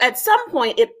at some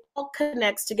point, it all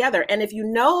connects together. And if you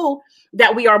know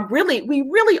that we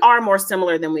really are more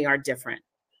similar than we are different.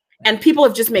 And people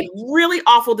have just made really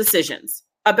awful decisions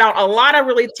about a lot of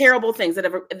really terrible things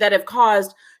that have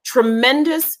caused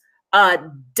tremendous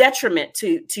detriment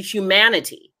to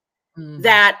humanity.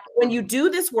 That when you do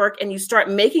this work and you start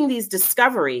making these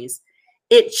discoveries,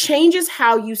 it changes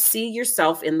how you see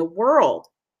yourself in the world.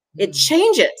 It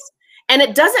changes. And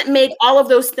it doesn't make all of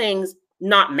those things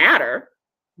not matter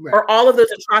or all of those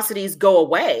atrocities go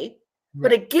away,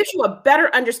 but it gives you a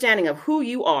better understanding of who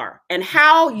you are and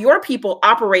how your people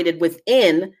operated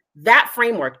within that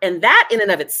framework. And that in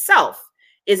and of itself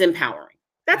is empowering.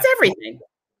 That's everything.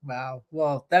 Wow.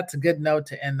 Well, that's a good note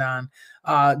to end on.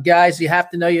 Guys, you have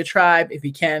to know your tribe if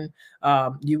you can.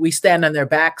 We stand on their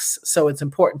backs, so it's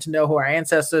important to know who our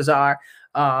ancestors are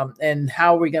and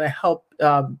how we're going to help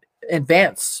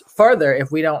advance further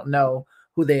if we don't know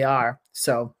who they are.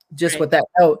 So just with that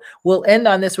note, we'll end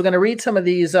on this. We're going to read some of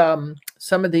these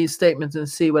statements and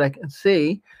see what I can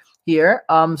see here.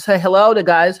 Say hello to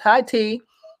guys. Hi, T.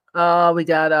 We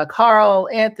got Carl,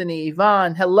 Anthony,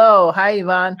 Yvonne. Hello. Hi,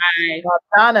 Yvonne. Hi.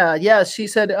 Donna. Yes, she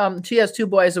said she has 2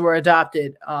 boys that were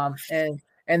adopted and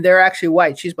they're actually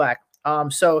white. She's black.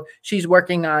 So she's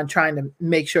working on trying to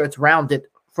make sure it's rounded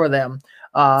for them.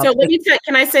 So let me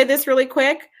can I say this really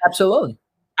quick? Absolutely.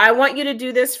 I want you to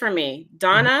do this for me.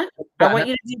 Donna, I want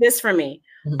you to do this for me.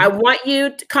 I want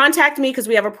you to contact me because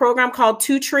we have a program called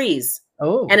 2 Trees.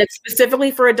 Oh. And it's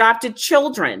specifically for adopted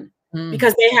children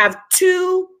because they have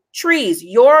 2 trees.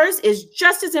 Yours is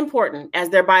just as important as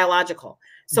their biological.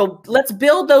 So let's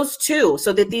build those 2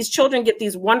 so that these children get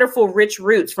these wonderful, rich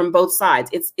roots from both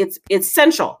sides. It's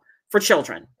essential for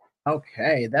children.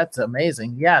 Okay, that's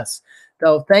amazing. Yes.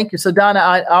 So thank you. So Donna,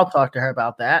 I'll talk to her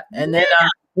about that. And then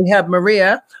we have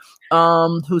Maria,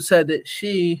 who said that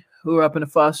she grew up in a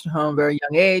foster home, very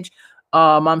young age.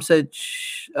 Mom said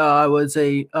she was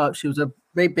a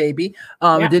rape baby.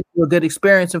 Did a good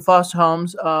experience in foster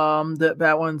homes.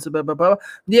 That one's blah, blah, blah.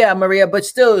 Yeah, Maria, but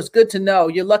still, it's good to know.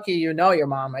 You're lucky you know your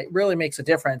mom. It really makes a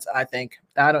difference, I think.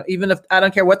 I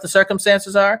don't care what the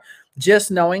circumstances are,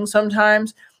 just knowing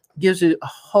sometimes gives you a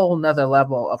whole nother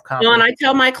level of confidence. And I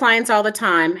tell my clients all the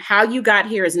time, how you got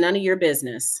here is none of your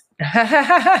business.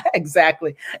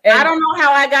 Exactly. And I don't know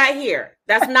how I got here.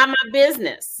 That's not my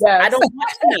business. Yes. I don't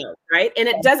want to know, right? And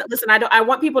it doesn't, listen, I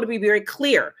want people to be very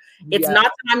clear. It's not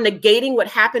that I'm negating what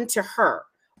happened to her.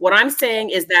 What I'm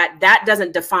saying is that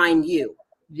doesn't define you.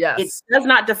 Yes. It does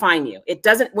not define you. It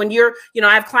doesn't, when you're,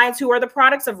 I have clients who are the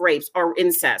products of rapes or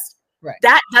incest. Right.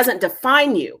 That doesn't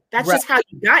define you. That's just how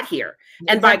you got here.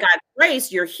 And by God's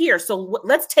grace, you're here. So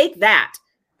let's take that.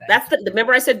 That's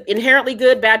remember I said inherently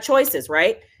good, bad choices,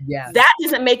 right? Yeah. That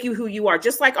doesn't make you who you are.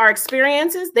 Just like our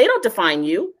experiences, they don't define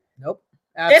you. Nope.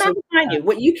 Absolutely. They don't define you.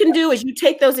 What you can do is you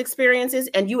take those experiences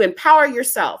and you empower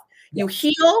yourself. You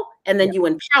heal and then you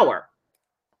empower.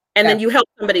 And then you help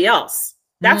somebody else.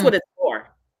 That's what it's for.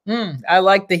 I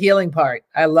like the healing part.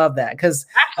 I love that because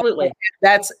absolutely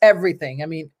that's everything. I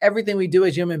mean, everything we do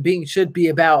as human beings should be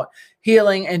about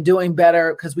healing and doing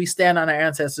better because we stand on our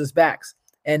ancestors' backs.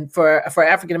 And for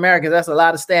African Americans, that's a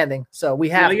lot of standing. So we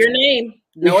have know your name.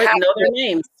 Know their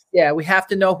names. Yeah, we have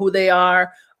to know who they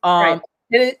are. Right.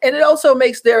 And it also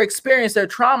makes their experience, their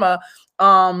trauma,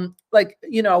 we're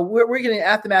getting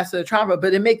at the master of the trauma,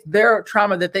 but it makes their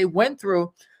trauma that they went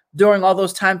through during all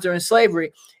those times during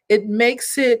slavery. It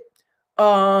makes it,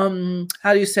 more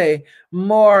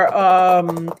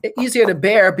easier to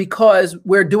bear because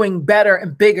we're doing better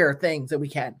and bigger things that we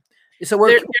can. So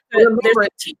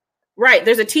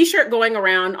there's a t-shirt going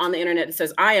around on the internet that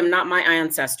says, I am not my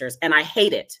ancestors. And I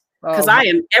hate it because I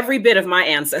am every bit of my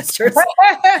ancestors.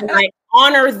 And I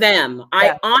honor them.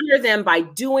 I honor them by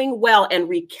doing well and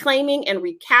reclaiming and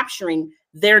recapturing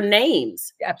their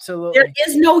names. Absolutely. There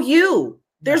is no you.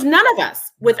 There's none of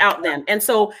us without them. And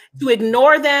so to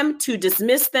ignore them, to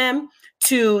dismiss them,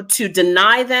 to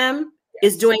deny them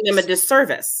is doing them a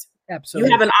disservice. Absolutely.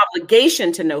 You have an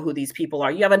obligation to know who these people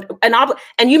are. You have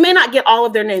and you may not get all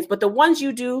of their names, but the ones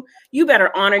you do, you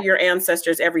better honor your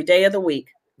ancestors every day of the week.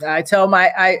 I tell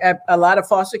a lot of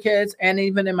foster kids, and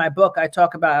even in my book, I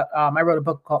talk about, I wrote a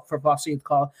book for foster youth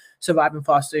called Surviving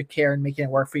Foster Care and Making It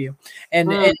Work for You.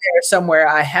 And in there somewhere,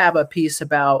 I have a piece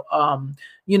about,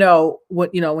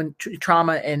 when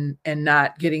trauma and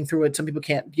not getting through it, some people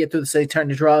can't get through it, so they turn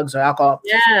to drugs or alcohol.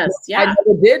 Yes. Yeah. I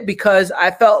never did, because I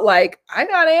felt like I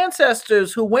got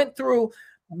ancestors who went through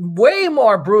way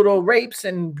more brutal rapes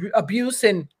and abuse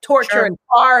and torture and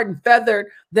tarred and feathered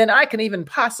than I can even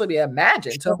possibly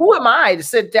imagine. So who am I to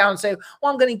sit down and say,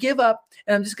 well, I'm going to give up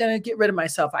and I'm just going to get rid of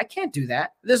myself? I can't do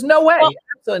that. There's no way.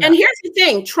 Well, and here's the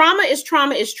thing. Trauma is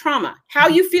trauma is trauma. How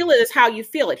you feel it is how you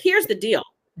feel it. Here's the deal.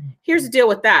 Here's the deal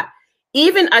with that.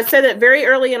 Even I said it very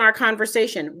early in our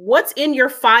conversation, what's in your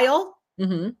file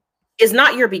is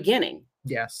not your beginning.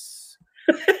 Yes.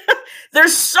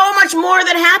 There's so much more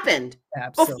that happened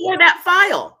before that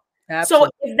file. Absolutely.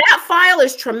 So if that file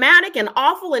is traumatic and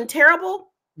awful and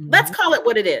terrible, let's call it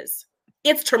what it is.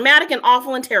 It's traumatic and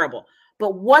awful and terrible.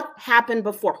 But what happened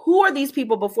before? Who are these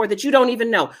people before that you don't even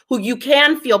know, who you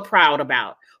can feel proud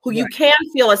about, who you can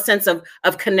feel a sense of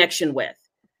connection with?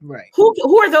 Right.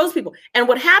 Who are those people? And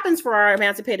what happens for our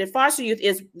emancipated foster youth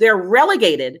is they're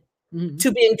relegated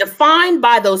to being defined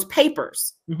by those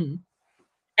papers.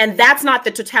 And that's not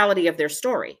the totality of their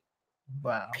story.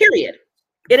 Wow. Period.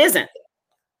 It isn't.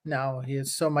 No,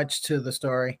 there's so much to the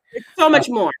story. There's so much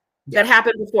more that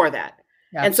happened before that.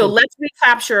 Absolutely. And so let's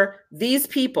recapture these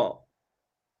people,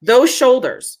 those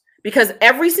shoulders, because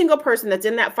every single person that's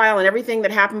in that file and everything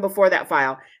that happened before that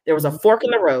file, there was a fork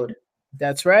in the road.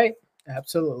 That's right.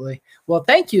 Absolutely. Well,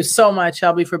 thank you so much,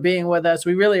 Shelby, for being with us.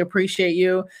 We really appreciate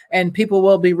you, and people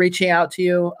will be reaching out to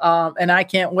you. And I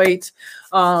can't wait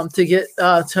to get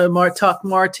to talk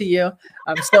more to you.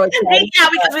 I'm so excited. Yeah,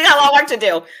 because we got a lot of work to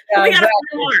do. We got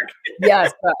work.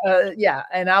 Yes.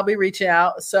 And I'll be reaching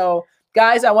out. So,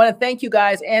 guys, I want to thank you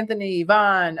guys, Anthony,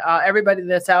 Yvonne, everybody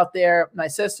that's out there, my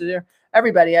sister,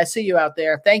 everybody. I see you out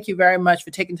there. Thank you very much for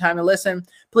taking time to listen.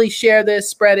 Please share this,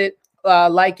 spread it.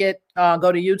 Like it,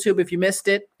 go to YouTube if you missed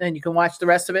it, and you can watch the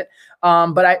rest of it.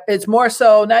 But it's more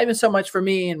so, not even so much for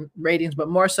me and ratings, but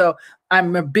more so,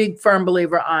 I'm a big firm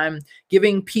believer on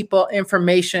giving people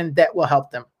information that will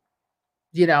help them.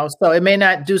 So it may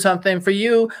not do something for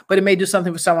you, but it may do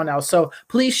something for someone else. So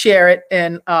please share it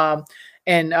and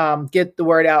get the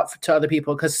word out to other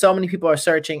people, because so many people are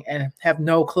searching and have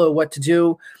no clue what to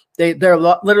do. They're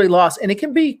literally lost, and it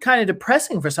can be kind of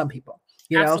depressing for some people.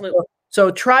 Absolutely. So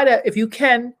try to, if you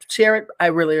can, share it. I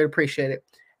really would appreciate it.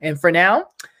 And for now,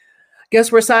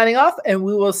 guess we're signing off, and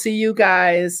we will see you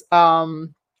guys.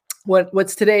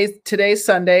 What's today's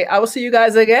Sunday. I will see you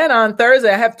guys again on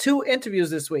Thursday. I have 2 interviews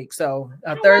this week. So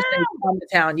Thursday, come to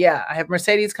town. Yeah, I have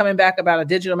Mercedes coming back about a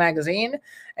digital magazine,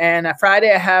 and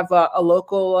Friday I have a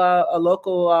local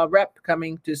rep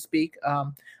coming to speak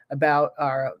about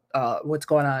our what's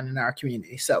going on in our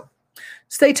community. So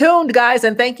stay tuned, guys,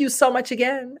 and thank you so much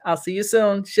again. I'll see you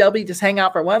soon. Shelby, just hang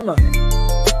out for one moment.